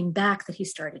he came back that he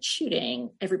started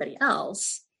shooting everybody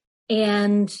else.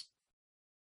 And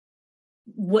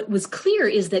what was clear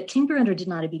is that King Birendra did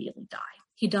not immediately die.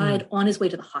 He died on his way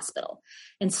to the hospital.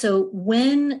 And so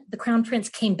when the Crown Prince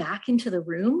came back into the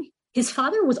room, his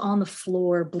father was on the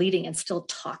floor bleeding and still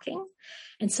talking.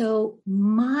 And so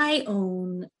my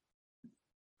own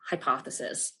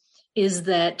hypothesis is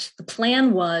that the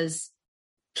plan was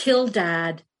kill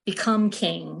dad, become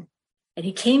king. And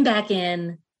he came back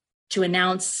in to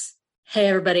announce, hey,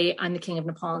 everybody, I'm the king of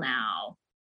Nepal now.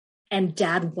 And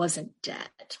dad wasn't dead.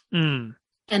 And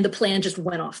the plan just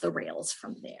went off the rails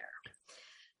from there.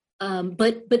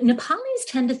 But Nepalis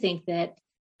tend to think that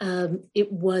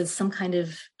it was some kind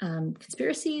of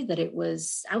conspiracy, that it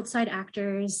was outside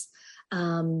actors.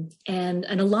 And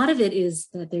a lot of it is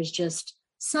that there's just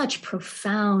such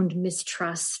profound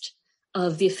mistrust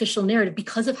of the official narrative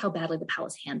because of how badly the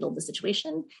palace handled the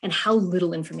situation and how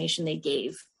little information they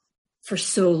gave for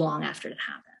so long after it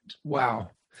happened. Wow.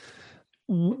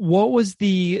 What was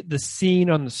the scene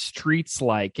on the streets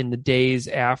like in the days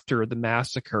after the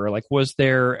massacre? Like, was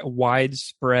there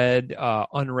widespread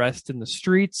unrest in the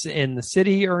streets in the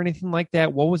city or anything like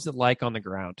that? What was it like on the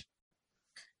ground?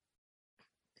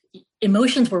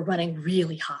 Emotions were running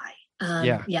really high.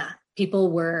 Yeah.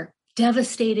 People were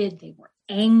devastated. They were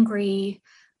angry.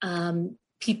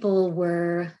 People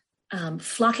were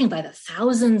flocking by the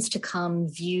thousands to come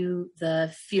view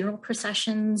the funeral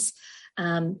processions.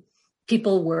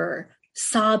 People were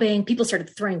sobbing. People started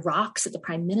throwing rocks at the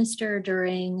prime minister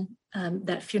during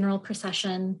that funeral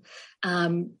procession.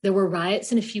 There were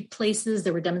riots in a few places.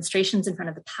 There were demonstrations in front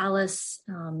of the palace.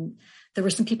 There were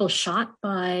some people shot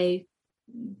by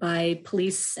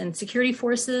police and security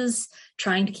forces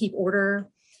trying to keep order.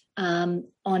 On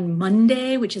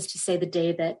Monday, which is to say the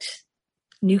day that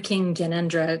new king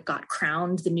Gyanendra got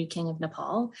crowned the new king of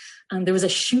Nepal, there was a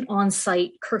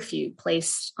shoot-on-sight curfew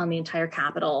placed on the entire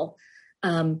capital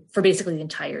for basically the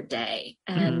entire day.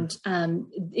 And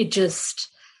it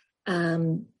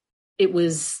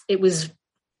was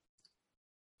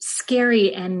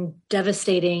scary and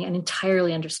devastating and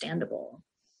entirely understandable.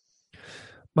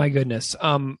 My goodness.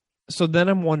 So then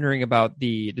I'm wondering about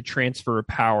the transfer of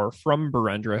power from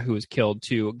Birendra, who was killed,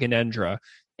 to Gyanendra.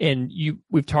 And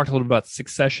we've talked a little about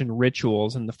succession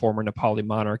rituals in the former Nepali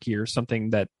monarchy, or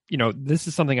something that, this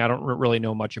is something I don't really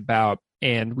know much about.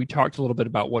 And we talked a little bit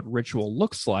about what ritual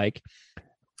looks like.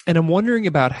 And I'm wondering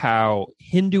about how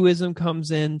Hinduism comes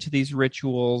into these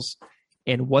rituals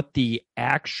and what the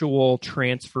actual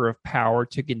transfer of power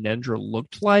to Gyanendra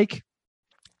looked like,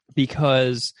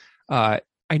 because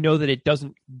I know that it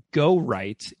doesn't go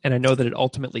right, and I know that it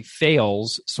ultimately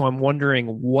fails. So I'm wondering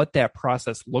what that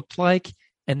process looked like,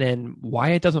 and then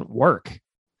why it doesn't work.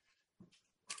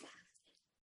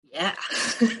 Yeah,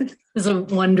 this is a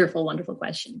wonderful, wonderful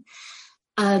question.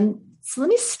 So let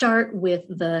me start with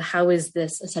how is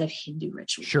this a set of Hindu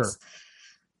rituals? Sure.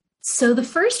 So the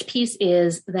first piece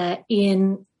is that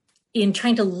in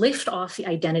trying to lift off the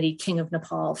identity king of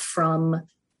Nepal from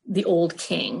the old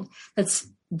king, that's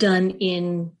done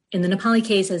in the Nepali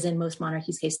case, as in most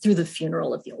monarchies' case, through the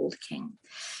funeral of the old king.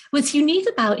 What's unique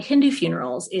about Hindu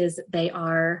funerals is they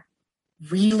are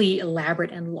really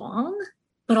elaborate and long,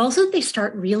 but also they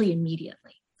start really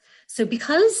immediately. So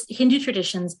because Hindu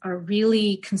traditions are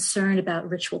really concerned about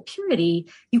ritual purity,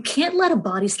 you can't let a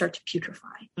body start to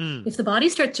putrefy. If the body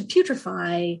starts to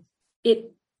putrefy,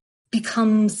 it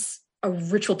becomes a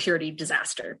ritual purity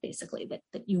disaster, basically, that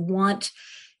you want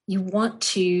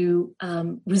to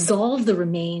resolve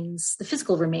the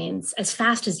physical remains, as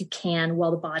fast as you can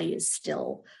while the body is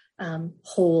still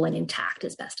whole and intact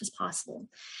as best as possible.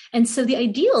 And so the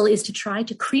ideal is to try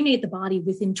to cremate the body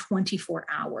within 24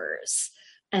 hours.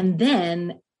 And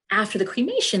then after the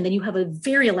cremation, then you have a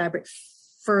very elaborate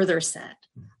further set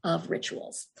of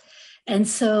rituals. And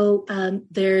so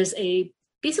there's a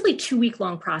basically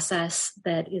 2-week-long process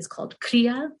that is called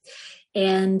kriya,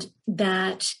 and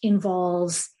that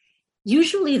involves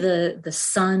usually the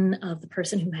son of the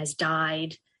person who has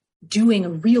died doing a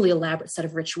really elaborate set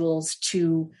of rituals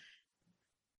to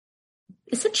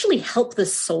essentially help the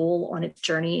soul on its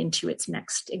journey into its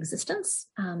next existence.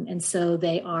 And so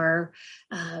they are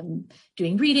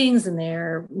doing readings, and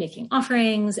they're making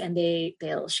offerings, and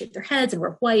they'll shave their heads and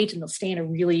wear white, and they'll stay in a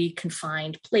really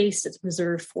confined place that's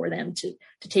reserved for them to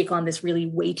take on this really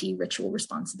weighty ritual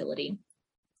responsibility.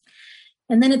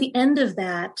 And then at the end of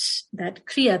that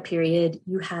kriya period,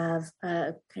 you have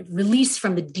a kind of release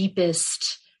from the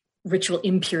deepest ritual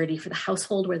impurity for the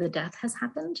household where the death has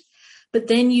happened. But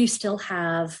then you still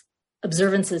have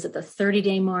observances at the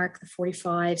 30-day mark, the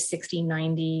 45, 60,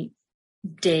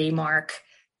 90-day mark,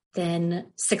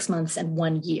 then 6 months and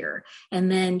 1 year.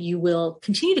 And then you will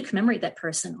continue to commemorate that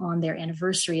person on their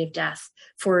anniversary of death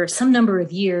for some number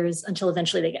of years until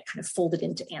eventually they get kind of folded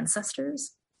into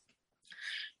ancestors.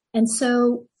 And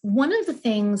so one of the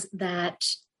things that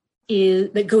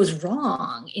goes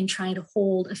wrong in trying to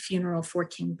hold a funeral for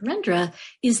King Birendra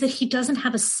is that he doesn't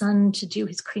have a son to do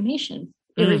his cremation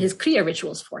or his kriya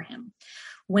rituals for him.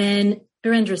 When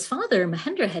Birendra's father,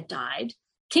 Mahendra, had died,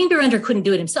 King Birendra couldn't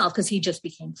do it himself because he just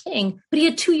became king, but he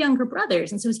had 2 younger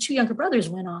brothers. And so his 2 younger brothers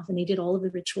went off and they did all of the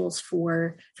rituals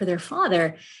for their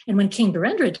father. And when King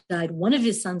Birendra died, one of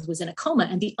his sons was in a coma,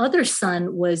 and the other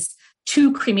son was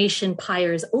 2 cremation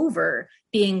pyres over,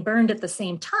 being burned at the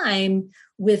same time,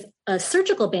 with a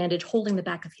surgical bandage holding the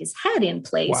back of his head in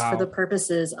place for the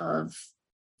purposes of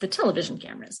the television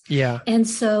cameras. Yeah. And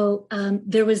so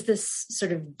there was this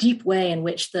sort of deep way in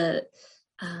which the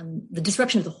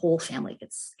disruption of the whole family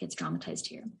gets dramatized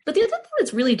here. But the other thing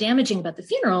that's really damaging about the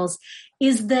funerals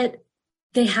is that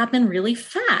they happen really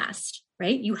fast,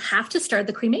 right? You have to start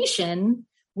the cremation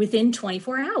within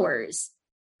 24 hours.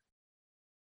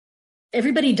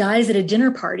 Everybody dies at a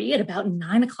dinner party at about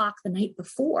 9:00 the night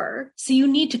before. So you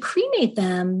need to cremate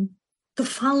them the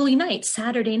following night,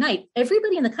 Saturday night.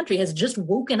 Everybody in the country has just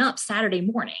woken up Saturday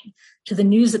morning to the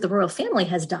news that the royal family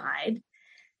has died.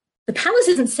 The palace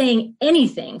isn't saying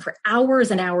anything for hours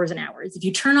and hours and hours. If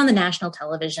you turn on the national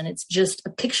television, it's just a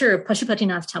picture of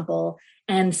Pashupatinath temple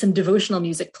and some devotional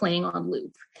music playing on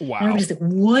loop. Wow. And I'm just like,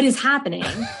 what is happening?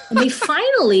 And they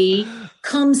finally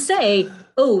come say,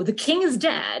 oh, the king is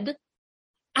dead.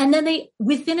 And then they,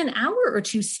 within an hour or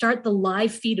two, start the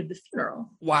live feed of the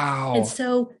funeral. Wow. And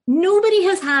so nobody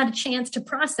has had a chance to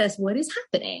process what is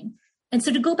happening. And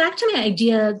so to go back to my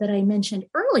idea that I mentioned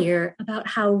earlier about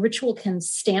how ritual can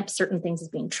stamp certain things as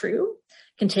being true,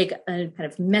 can take a kind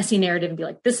of messy narrative and be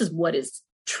like, this is what is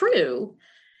true.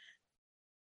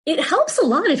 It helps a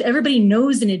lot if everybody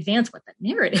knows in advance what that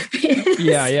narrative is.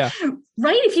 Yeah.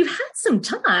 Right? If you had some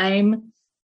time,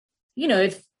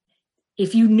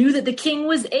 if you knew that the king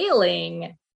was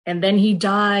ailing and then he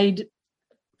died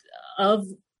of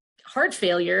heart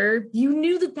failure, you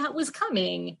knew that was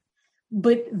coming.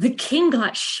 But the king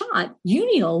got shot.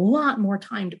 You need a lot more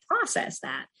time to process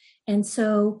that. And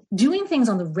so doing things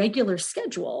on the regular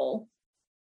schedule,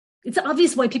 it's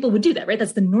obvious why people would do that, right?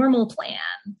 That's the normal plan.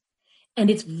 And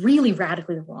it's really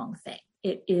radically the wrong thing.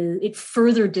 It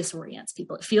further disorients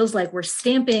people. It feels like we're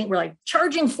like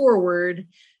charging forward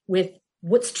with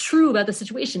what's true about the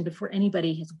situation before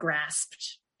anybody has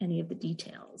grasped any of the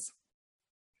details.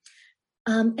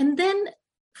 And then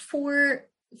for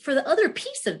the other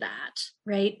piece of that,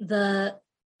 right?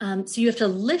 So you have to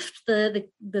lift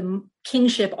the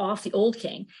kingship off the old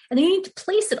king, and then you need to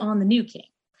place it on the new king.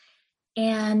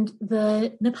 And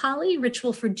the Nepali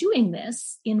ritual for doing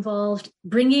this involved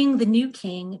bringing the new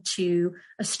king to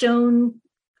a stone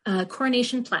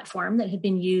coronation platform that had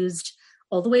been used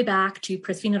all the way back to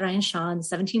Prithvinarayan Shah in the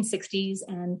 1760s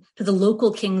and to the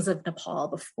local kings of Nepal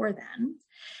before then.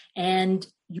 And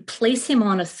you place him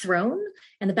on a throne,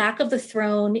 and the back of the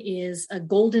throne is a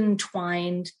golden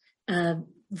twined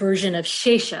version of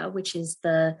Shesha, which is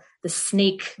the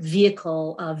snake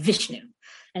vehicle of Vishnu.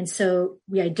 And so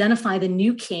we identify the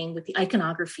new king with the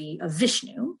iconography of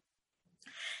Vishnu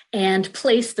and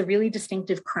place the really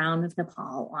distinctive crown of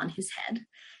Nepal on his head.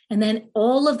 And then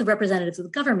all of the representatives of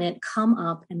the government come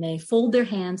up and they fold their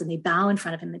hands and they bow in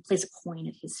front of him. They place a coin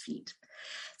at his feet.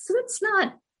 So it's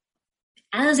not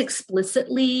as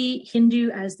explicitly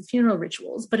Hindu as the funeral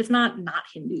rituals, but it's not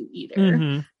Hindu either.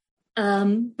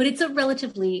 Mm-hmm. But it's a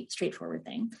relatively straightforward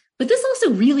thing. But this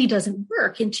also really doesn't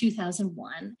work in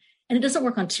 2001. And it doesn't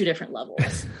work on two different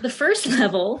levels. The first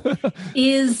level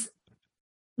is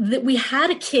that we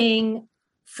had a king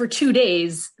for 2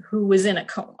 days who was in a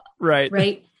coma.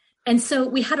 Right. And so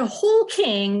we had a whole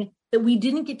king that we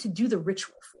didn't get to do the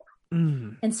ritual for.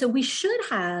 Mm. And so we should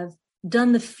have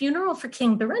done the funeral for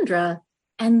King Birendra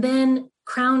and then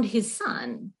crowned his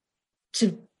son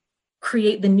to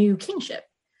create the new kingship.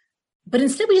 But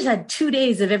instead we just had 2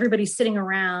 days of everybody sitting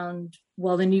around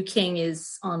while the new king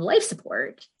is on life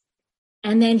support.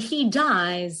 And then he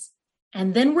dies,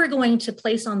 and then we're going to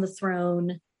place on the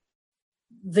throne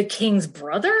the king's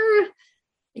brother?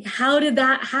 How did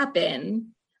that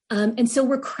happen? And so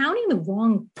we're crowning the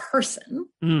wrong person.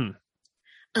 Mm.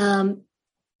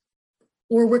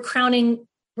 Or we're crowning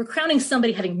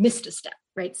somebody having missed a step,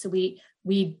 right? So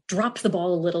we dropped the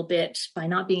ball a little bit by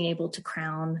not being able to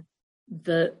crown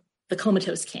the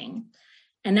comatose king.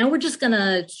 And now we're just going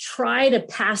to try to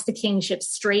pass the kingship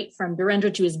straight from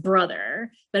Birendra to his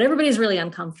brother, but everybody's really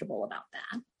uncomfortable about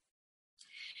that.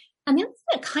 And the other thing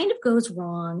that kind of goes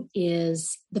wrong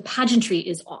is the pageantry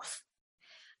is off.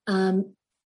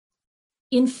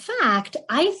 In fact,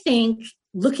 I think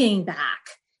looking back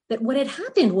that what had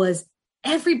happened was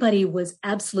everybody was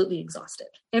absolutely exhausted.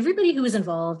 Everybody who was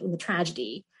involved in the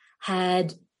tragedy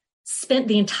had spent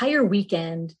the entire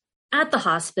weekend at the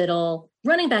hospital,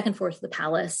 running back and forth to the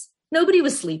palace. Nobody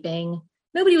was sleeping.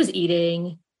 Nobody was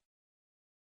eating.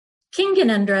 King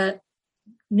Gyanendra,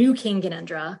 new King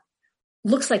Gyanendra,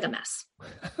 looks like a mess.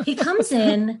 He comes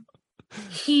in.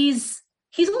 He's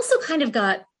also kind of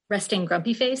got resting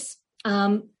grumpy face.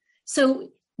 So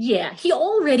yeah, he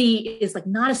already is like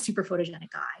not a super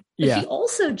photogenic guy. But he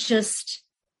also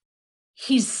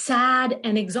he's sad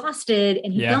and exhausted,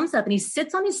 and he comes up and he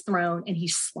sits on his throne and he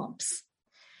slumps.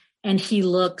 And he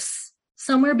looks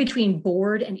somewhere between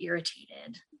bored and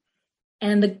irritated.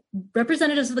 And the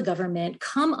representatives of the government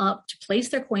come up to place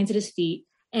their coins at his feet.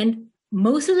 And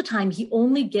most of the time, he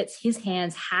only gets his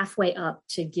hands halfway up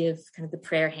to give kind of the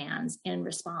prayer hands in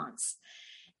response.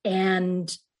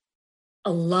 And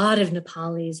a lot of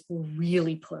Nepalis were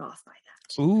really put off by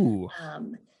that. Ooh.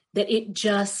 That it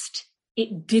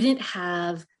didn't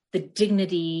have the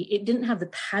dignity, it didn't have the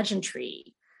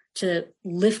pageantry to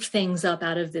lift things up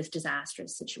out of this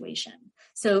disastrous situation.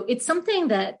 So it's something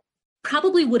that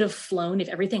probably would have flown if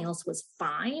everything else was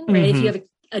fine, right? Mm-hmm. If you have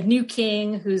a new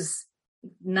king who's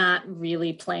not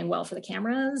really playing well for the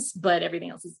cameras, but everything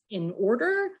else is in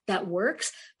order, that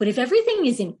works. But if everything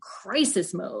is in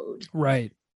crisis mode,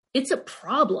 right, it's a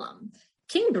problem.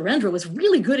 King Birendra was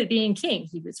really good at being king.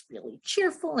 He was really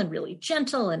cheerful and really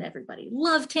gentle, and everybody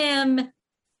loved him.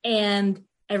 And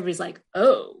everybody's like,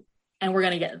 oh, and we're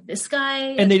going to get this guy.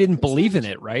 And they didn't believe in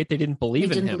it, right? They didn't believe in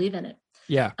him. They didn't believe in it.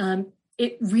 Yeah.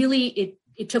 It really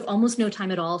took almost no time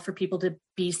at all for people to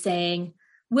be saying,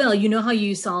 Well, you know how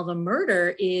you solve a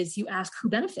murder is you ask who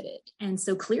benefited. And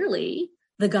so clearly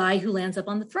the guy who lands up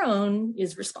on the throne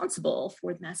is responsible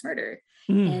for the mass murder.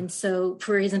 And so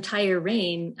for his entire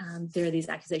reign, there are these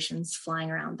accusations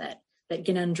flying around that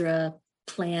Gyanendra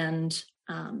planned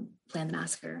the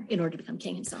massacre in order to become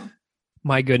king himself.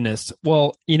 My goodness.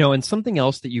 Well, and something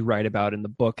else that you write about in the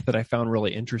book that I found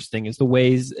really interesting is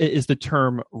the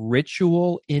term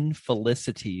ritual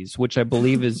infelicities, which I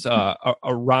believe is a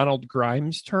Ronald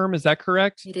Grimes term. Is that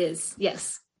correct? It is.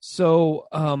 Yes. So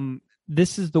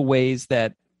this is the ways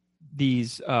that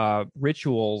these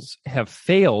rituals have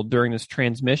failed during this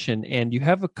transmission. And you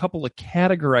have a couple of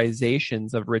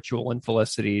categorizations of ritual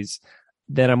infelicities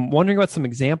that I'm wondering about some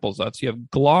examples of. So you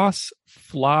have gloss,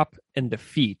 flop, and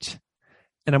defeat.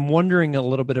 And I'm wondering a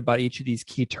little bit about each of these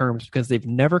key terms because they've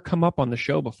never come up on the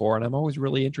show before. And I'm always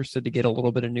really interested to get a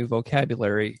little bit of new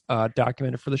vocabulary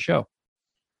documented for the show.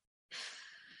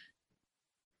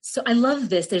 So I love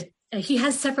this. He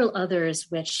has several others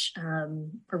which are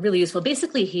really useful.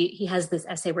 Basically, he has this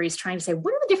essay where he's trying to say,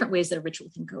 what are the different ways that a ritual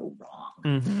can go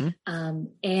wrong? Mm-hmm.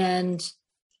 And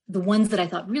the ones that I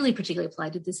thought really particularly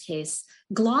applied to this case,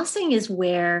 glossing is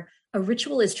where a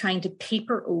ritual is trying to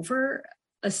paper over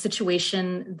a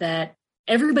situation that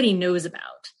everybody knows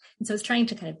about. And so it's trying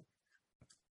to kind of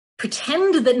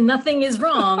pretend that nothing is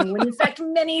wrong when in fact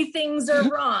many things are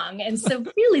wrong. And so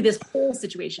really this whole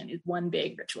situation is one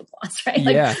big ritual gloss, right?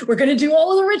 Like we're going to do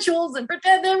all of the rituals and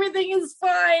pretend everything is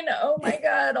fine. Oh my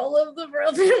God, all of the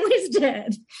royal family's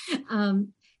dead.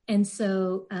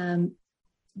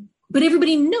 But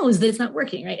everybody knows that it's not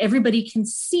working, right? Everybody can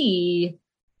see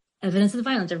evidence of the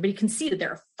violence. Everybody can see that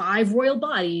there are 5 royal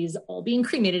bodies all being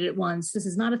cremated at once. This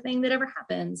is not a thing that ever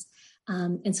happens.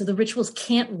 And so the rituals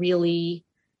can't really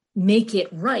make it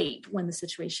right when the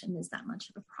situation is that much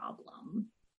of a problem.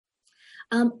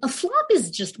 A flop is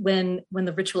just when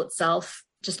the ritual itself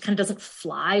just kind of doesn't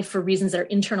fly for reasons that are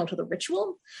internal to the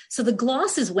ritual. So the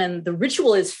gloss is when the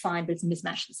ritual is fine, but it's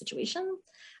mismatched to the situation.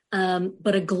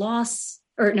 But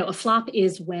a flop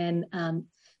is when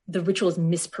the ritual is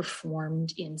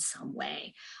misperformed in some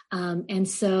way. And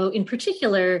so in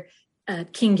particular,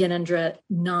 King Gyanendra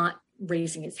not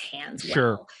raising his hands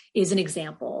is an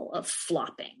example of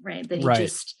flopping, right?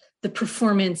 That the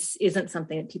performance isn't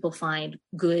something that people find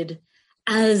good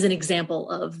as an example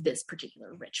of this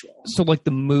particular ritual. So like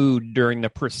the mood during the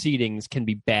proceedings can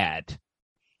be bad.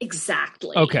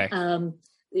 Exactly. Okay.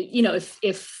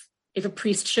 If a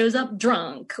priest shows up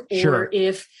drunk or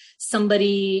if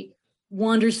somebody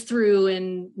wanders through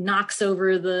and knocks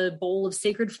over the bowl of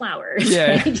sacred flowers,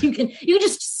 right? you can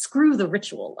just screw the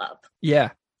ritual up. Yeah.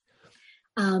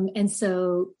 And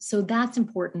so that's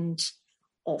important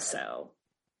also.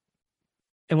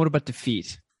 And what about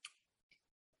defeat?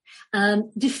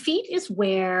 Defeat is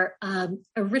where a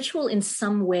ritual in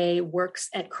some way works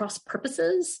at cross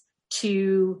purposes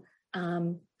to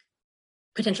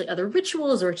potentially other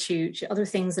rituals or to other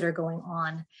things that are going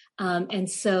on. And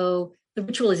so the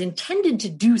ritual is intended to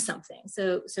do something.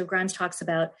 So Grimes talks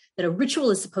about that a ritual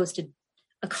is supposed to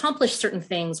accomplish certain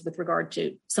things with regard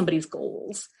to somebody's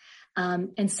goals.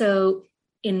 And so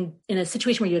in a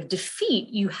situation where you have defeat,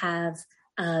 you have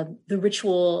the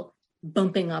ritual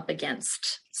bumping up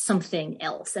against something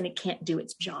else and it can't do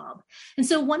its job. And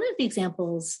so one of the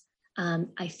examples,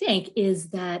 I think,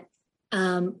 is that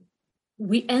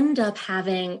we end up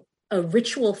having a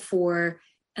ritual for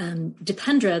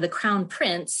Dipendra, the crown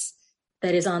prince,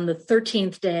 that is on the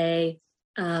 13th day,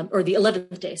 or the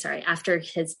 11th day, after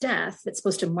his death, that's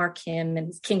supposed to mark him and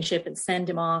his kingship and send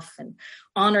him off and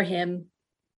honor him.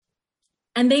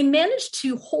 And they managed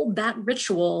to hold that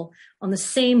ritual on the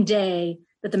same day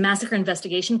that the Massacre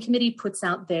Investigation Committee puts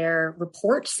out their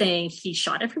report saying he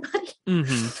shot everybody.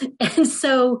 Mm-hmm. And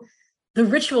so the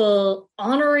ritual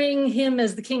honoring him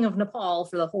as the king of Nepal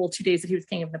for the whole 2 days that he was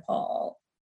king of Nepal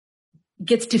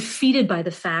gets defeated by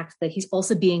the fact that he's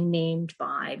also being named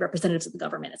by representatives of the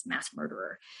government as a mass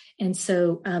murderer. And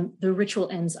so the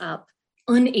ritual ends up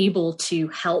unable to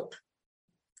help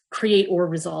create or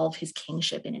resolve his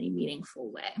kingship in any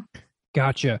meaningful way.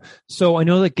 Gotcha. So I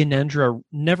know that Gyanendra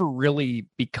never really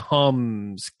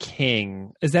becomes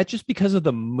king. Is that just because of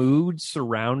the mood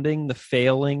surrounding the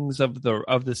failings of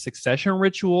the succession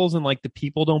rituals and like the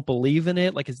people don't believe in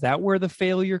it? Like, is that where the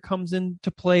failure comes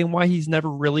into play and why he's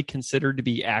never really considered to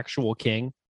be actual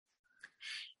king?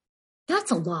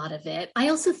 That's a lot of it. I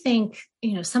also think,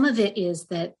 some of it is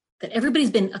that everybody's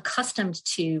been accustomed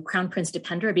to Crown Prince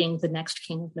Dipendra being the next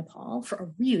king of Nepal for a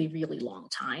really, really long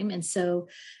time. And so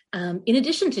in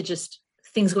addition to just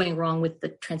things going wrong with the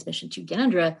transmission to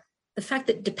Gyanendra, the fact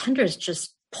that Dipendra is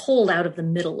just pulled out of the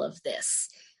middle of this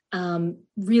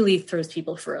really throws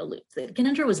people for a loop. That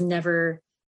Gyanendra was never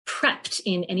prepped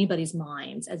in anybody's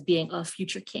minds as being a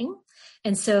future king.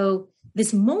 And so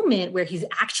this moment where he's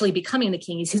actually becoming the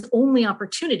king is his only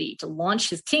opportunity to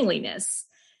launch his kingliness.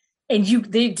 And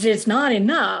it's not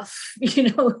enough,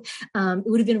 it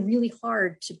would have been really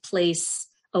hard to place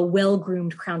a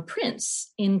well-groomed crown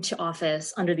prince into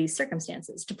office under these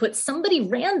circumstances. To put somebody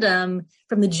random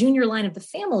from the junior line of the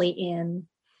family in,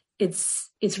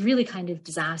 it's really kind of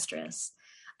disastrous.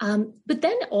 But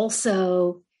then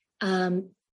also,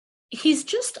 he's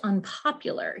just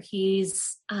unpopular.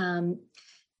 He's not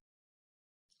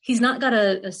got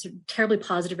a terribly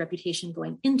positive reputation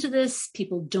going into this.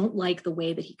 People don't like the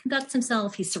way that he conducts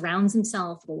himself. He surrounds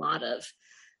himself with a lot of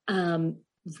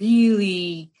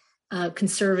really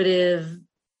conservative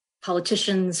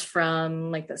politicians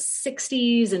from like the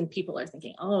 60s. And people are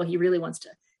thinking, oh, he really wants to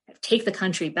take the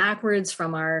country backwards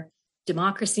from our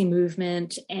democracy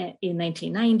movement in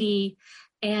 1990.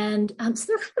 And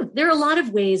so there are a lot of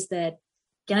ways that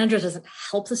Gyanendra doesn't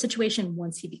help the situation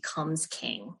once he becomes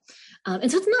king. And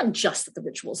so it's not just that the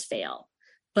rituals fail,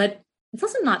 but it's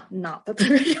also not that the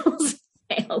rituals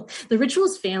fail. The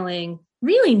rituals failing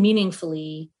really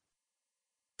meaningfully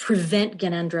prevent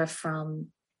Gyanendra from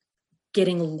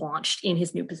getting launched in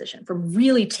his new position, from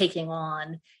really taking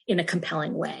on in a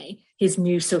compelling way his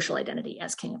new social identity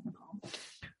as king of Nepal.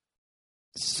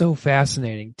 So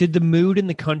fascinating. Did the mood in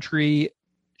the country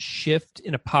shift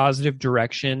in a positive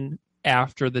direction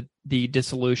after the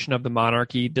dissolution of the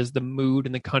monarchy? Does the mood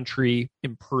in the country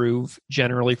improve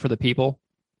generally for the people?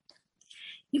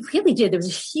 It really did. There was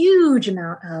a huge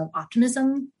amount of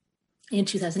optimism in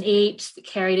 2008 that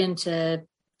carried into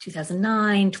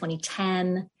 2009,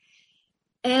 2010.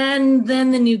 And then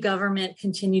the new government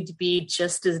continued to be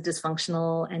just as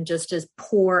dysfunctional and just as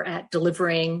poor at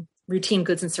delivering routine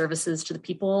goods and services to the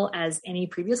people as any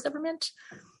previous government.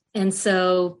 And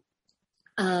so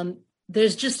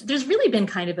there's really been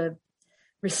kind of a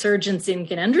resurgence in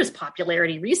Gyanendra's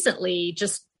popularity recently,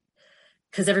 just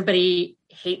because everybody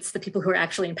hates the people who are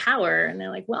actually in power. And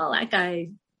they're like, well, that guy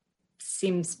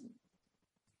seems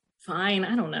fine.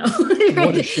 I don't know.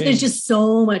 Right? There's just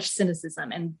so much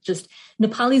cynicism, and just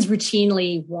Nepalis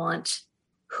routinely want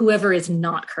whoever is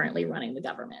not currently running the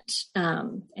government.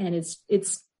 And it's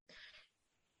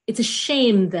a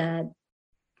shame that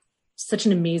such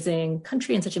an amazing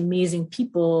country and such amazing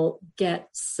people get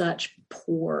such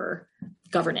poor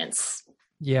governance.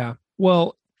 Yeah.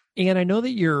 Well, and I know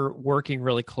that you're working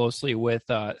really closely with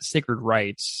Sacred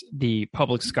Rights, the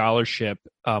public scholarship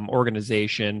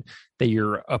organization that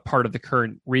you're a part of the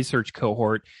current research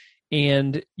cohort.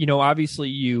 And, obviously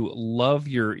you love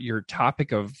your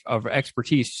topic of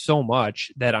expertise so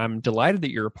much that I'm delighted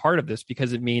that you're a part of this,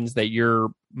 because it means that you're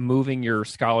moving your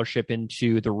scholarship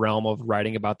into the realm of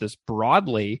writing about this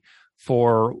broadly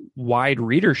for wide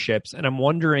readerships. And I'm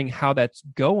wondering how that's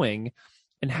going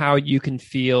and how you can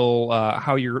feel,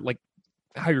 how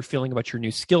you're feeling about your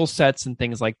new skill sets and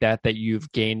things like that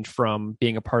you've gained from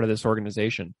being a part of this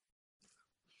organization.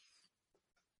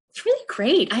 It's really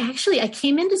great. I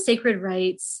came into Sacred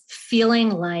Rights feeling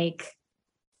like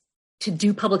to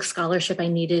do public scholarship, I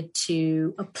needed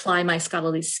to apply my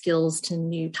scholarly skills to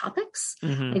new topics.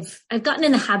 Mm-hmm. I've gotten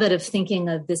in the habit of thinking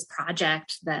of this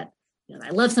project that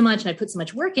I love so much and I put so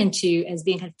much work into as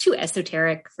being kind of too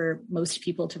esoteric for most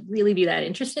people to really be that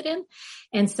interested in.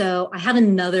 And so I have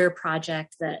another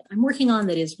project that I'm working on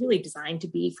that is really designed to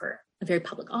be for a very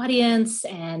public audience.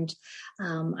 And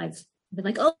I've been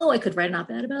like, oh, I could write an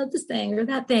op-ed about this thing or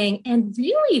that thing. And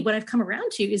really what I've come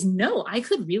around to is, no, I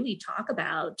could really talk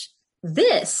about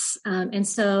this. And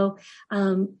so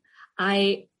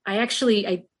I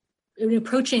in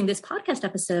approaching this podcast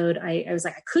episode, I was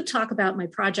like, I could talk about my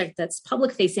project that's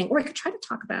public facing, or I could try to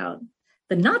talk about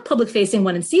the not public facing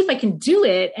one and see if I can do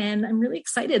it. And I'm really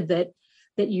excited that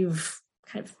you've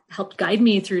kind of helped guide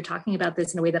me through talking about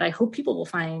this in a way that I hope people will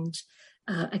find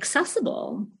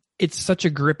accessible. It's such a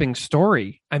gripping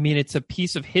story. I mean, it's a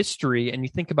piece of history, and you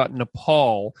think about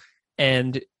Nepal,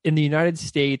 and in the United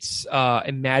States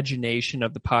imagination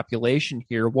of the population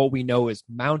here, what we know is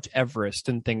Mount Everest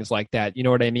and things like that. You know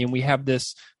what I mean? We have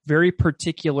this very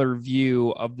particular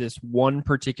view of this one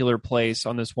particular place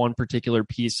on this one particular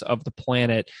piece of the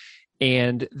planet.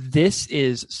 And this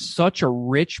is such a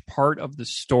rich part of the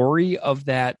story of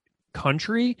that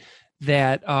country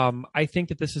that I think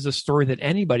that this is a story that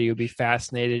anybody would be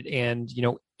fascinated and,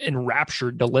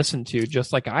 enraptured to listen to,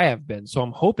 just like I have been. So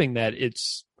I'm hoping that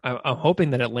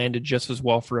it landed just as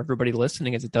well for everybody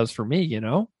listening as it does for me,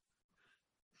 Well,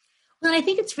 I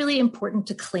think it's really important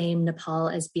to claim Nepal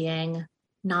as being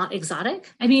not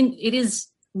exotic. I mean, it is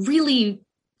really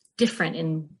different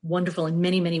and wonderful in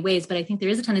many, many ways. But I think there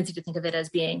is a tendency to think of it as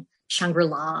being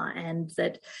Shangri-La, and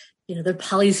that, the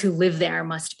Nepalis who live there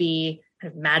must be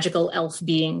kind of magical elf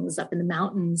beings up in the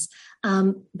mountains.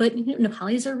 But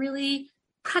Nepalis are really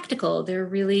practical. They're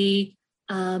really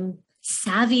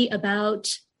savvy about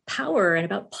power and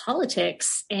about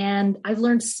politics. And I've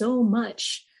learned so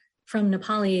much from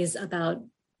Nepalis about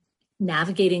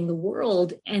navigating the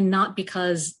world, and not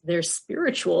because they're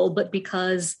spiritual, but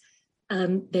because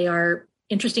they are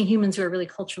interesting humans who are really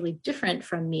culturally different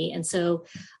from me. And so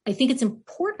I think it's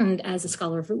important as a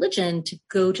scholar of religion to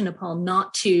go to Nepal,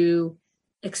 not to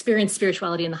experience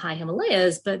spirituality in the high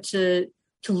Himalayas, but to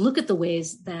look at the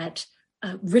ways that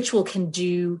ritual can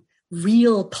do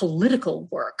real political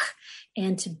work,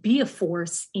 and to be a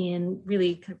force in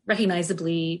really kind of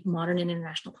recognizably modern and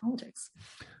international politics.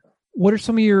 What are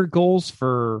some of your goals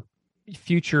for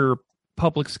future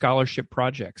public scholarship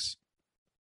projects?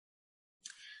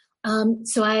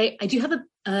 So I do have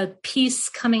a piece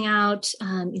coming out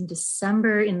in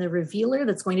December in the Revealer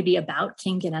that's going to be about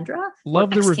King Gyanendra.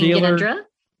 Love the Revealer. Gyanendra.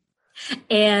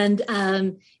 And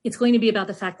it's going to be about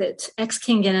the fact that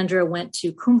ex-King Gyanendra went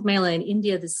to Kumbh Mela in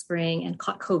India this spring and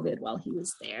caught COVID while he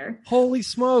was there. Holy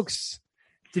smokes.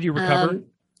 Did he recover?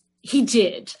 He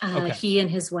did. Okay. He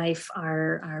and his wife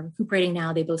are recuperating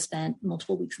now. They both spent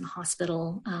multiple weeks in the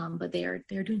hospital, but they're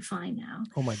doing fine now.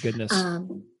 Oh my goodness.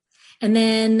 And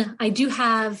then I do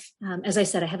have, as I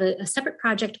said, I have a separate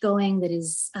project going that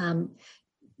is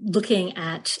looking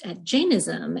at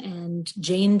Jainism and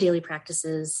Jain daily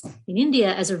practices in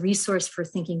India as a resource for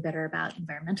thinking better about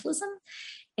environmentalism.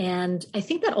 And I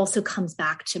think that also comes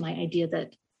back to my idea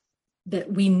that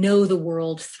we know the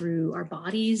world through our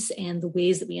bodies, and the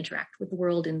ways that we interact with the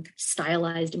world in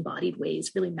stylized, embodied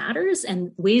ways really matters.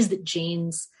 And the ways that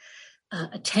Jains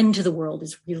attend to the world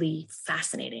is really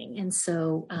fascinating. And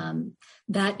so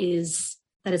that is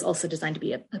also designed to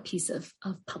be a piece of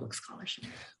public scholarship.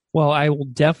 Well, I will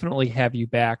definitely have you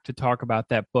back to talk about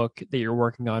that book that you're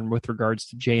working on with regards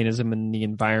to Jainism and the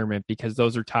environment, because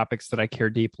those are topics that I care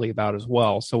deeply about as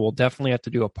well. So we'll definitely have to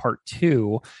do a part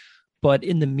 2. But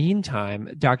in the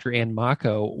meantime, Dr. Ann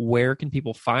Mako, where can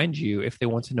people find you if they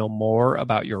want to know more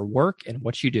about your work and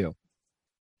what you do?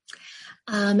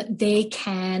 They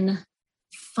can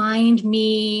find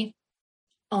me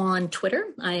on Twitter.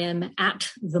 I am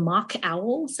at the Mock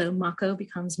Owl, so Mako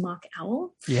becomes Mock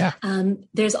Owl. Yeah.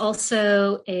 There's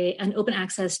also an open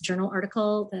access journal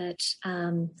article that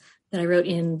I wrote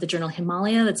in the journal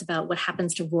Himalaya that's about what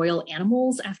happens to royal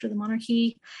animals after the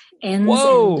monarchy ends.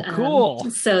 Whoa,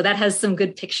 cool. So that has some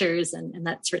good pictures, and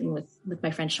that's written with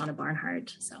my friend Shauna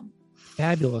Barnhart. So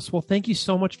fabulous. Well, thank you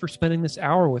so much for spending this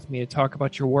hour with me to talk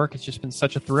about your work. It's just been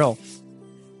such a thrill.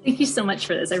 Thank you so much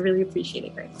for this. I really appreciate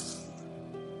it, Greg.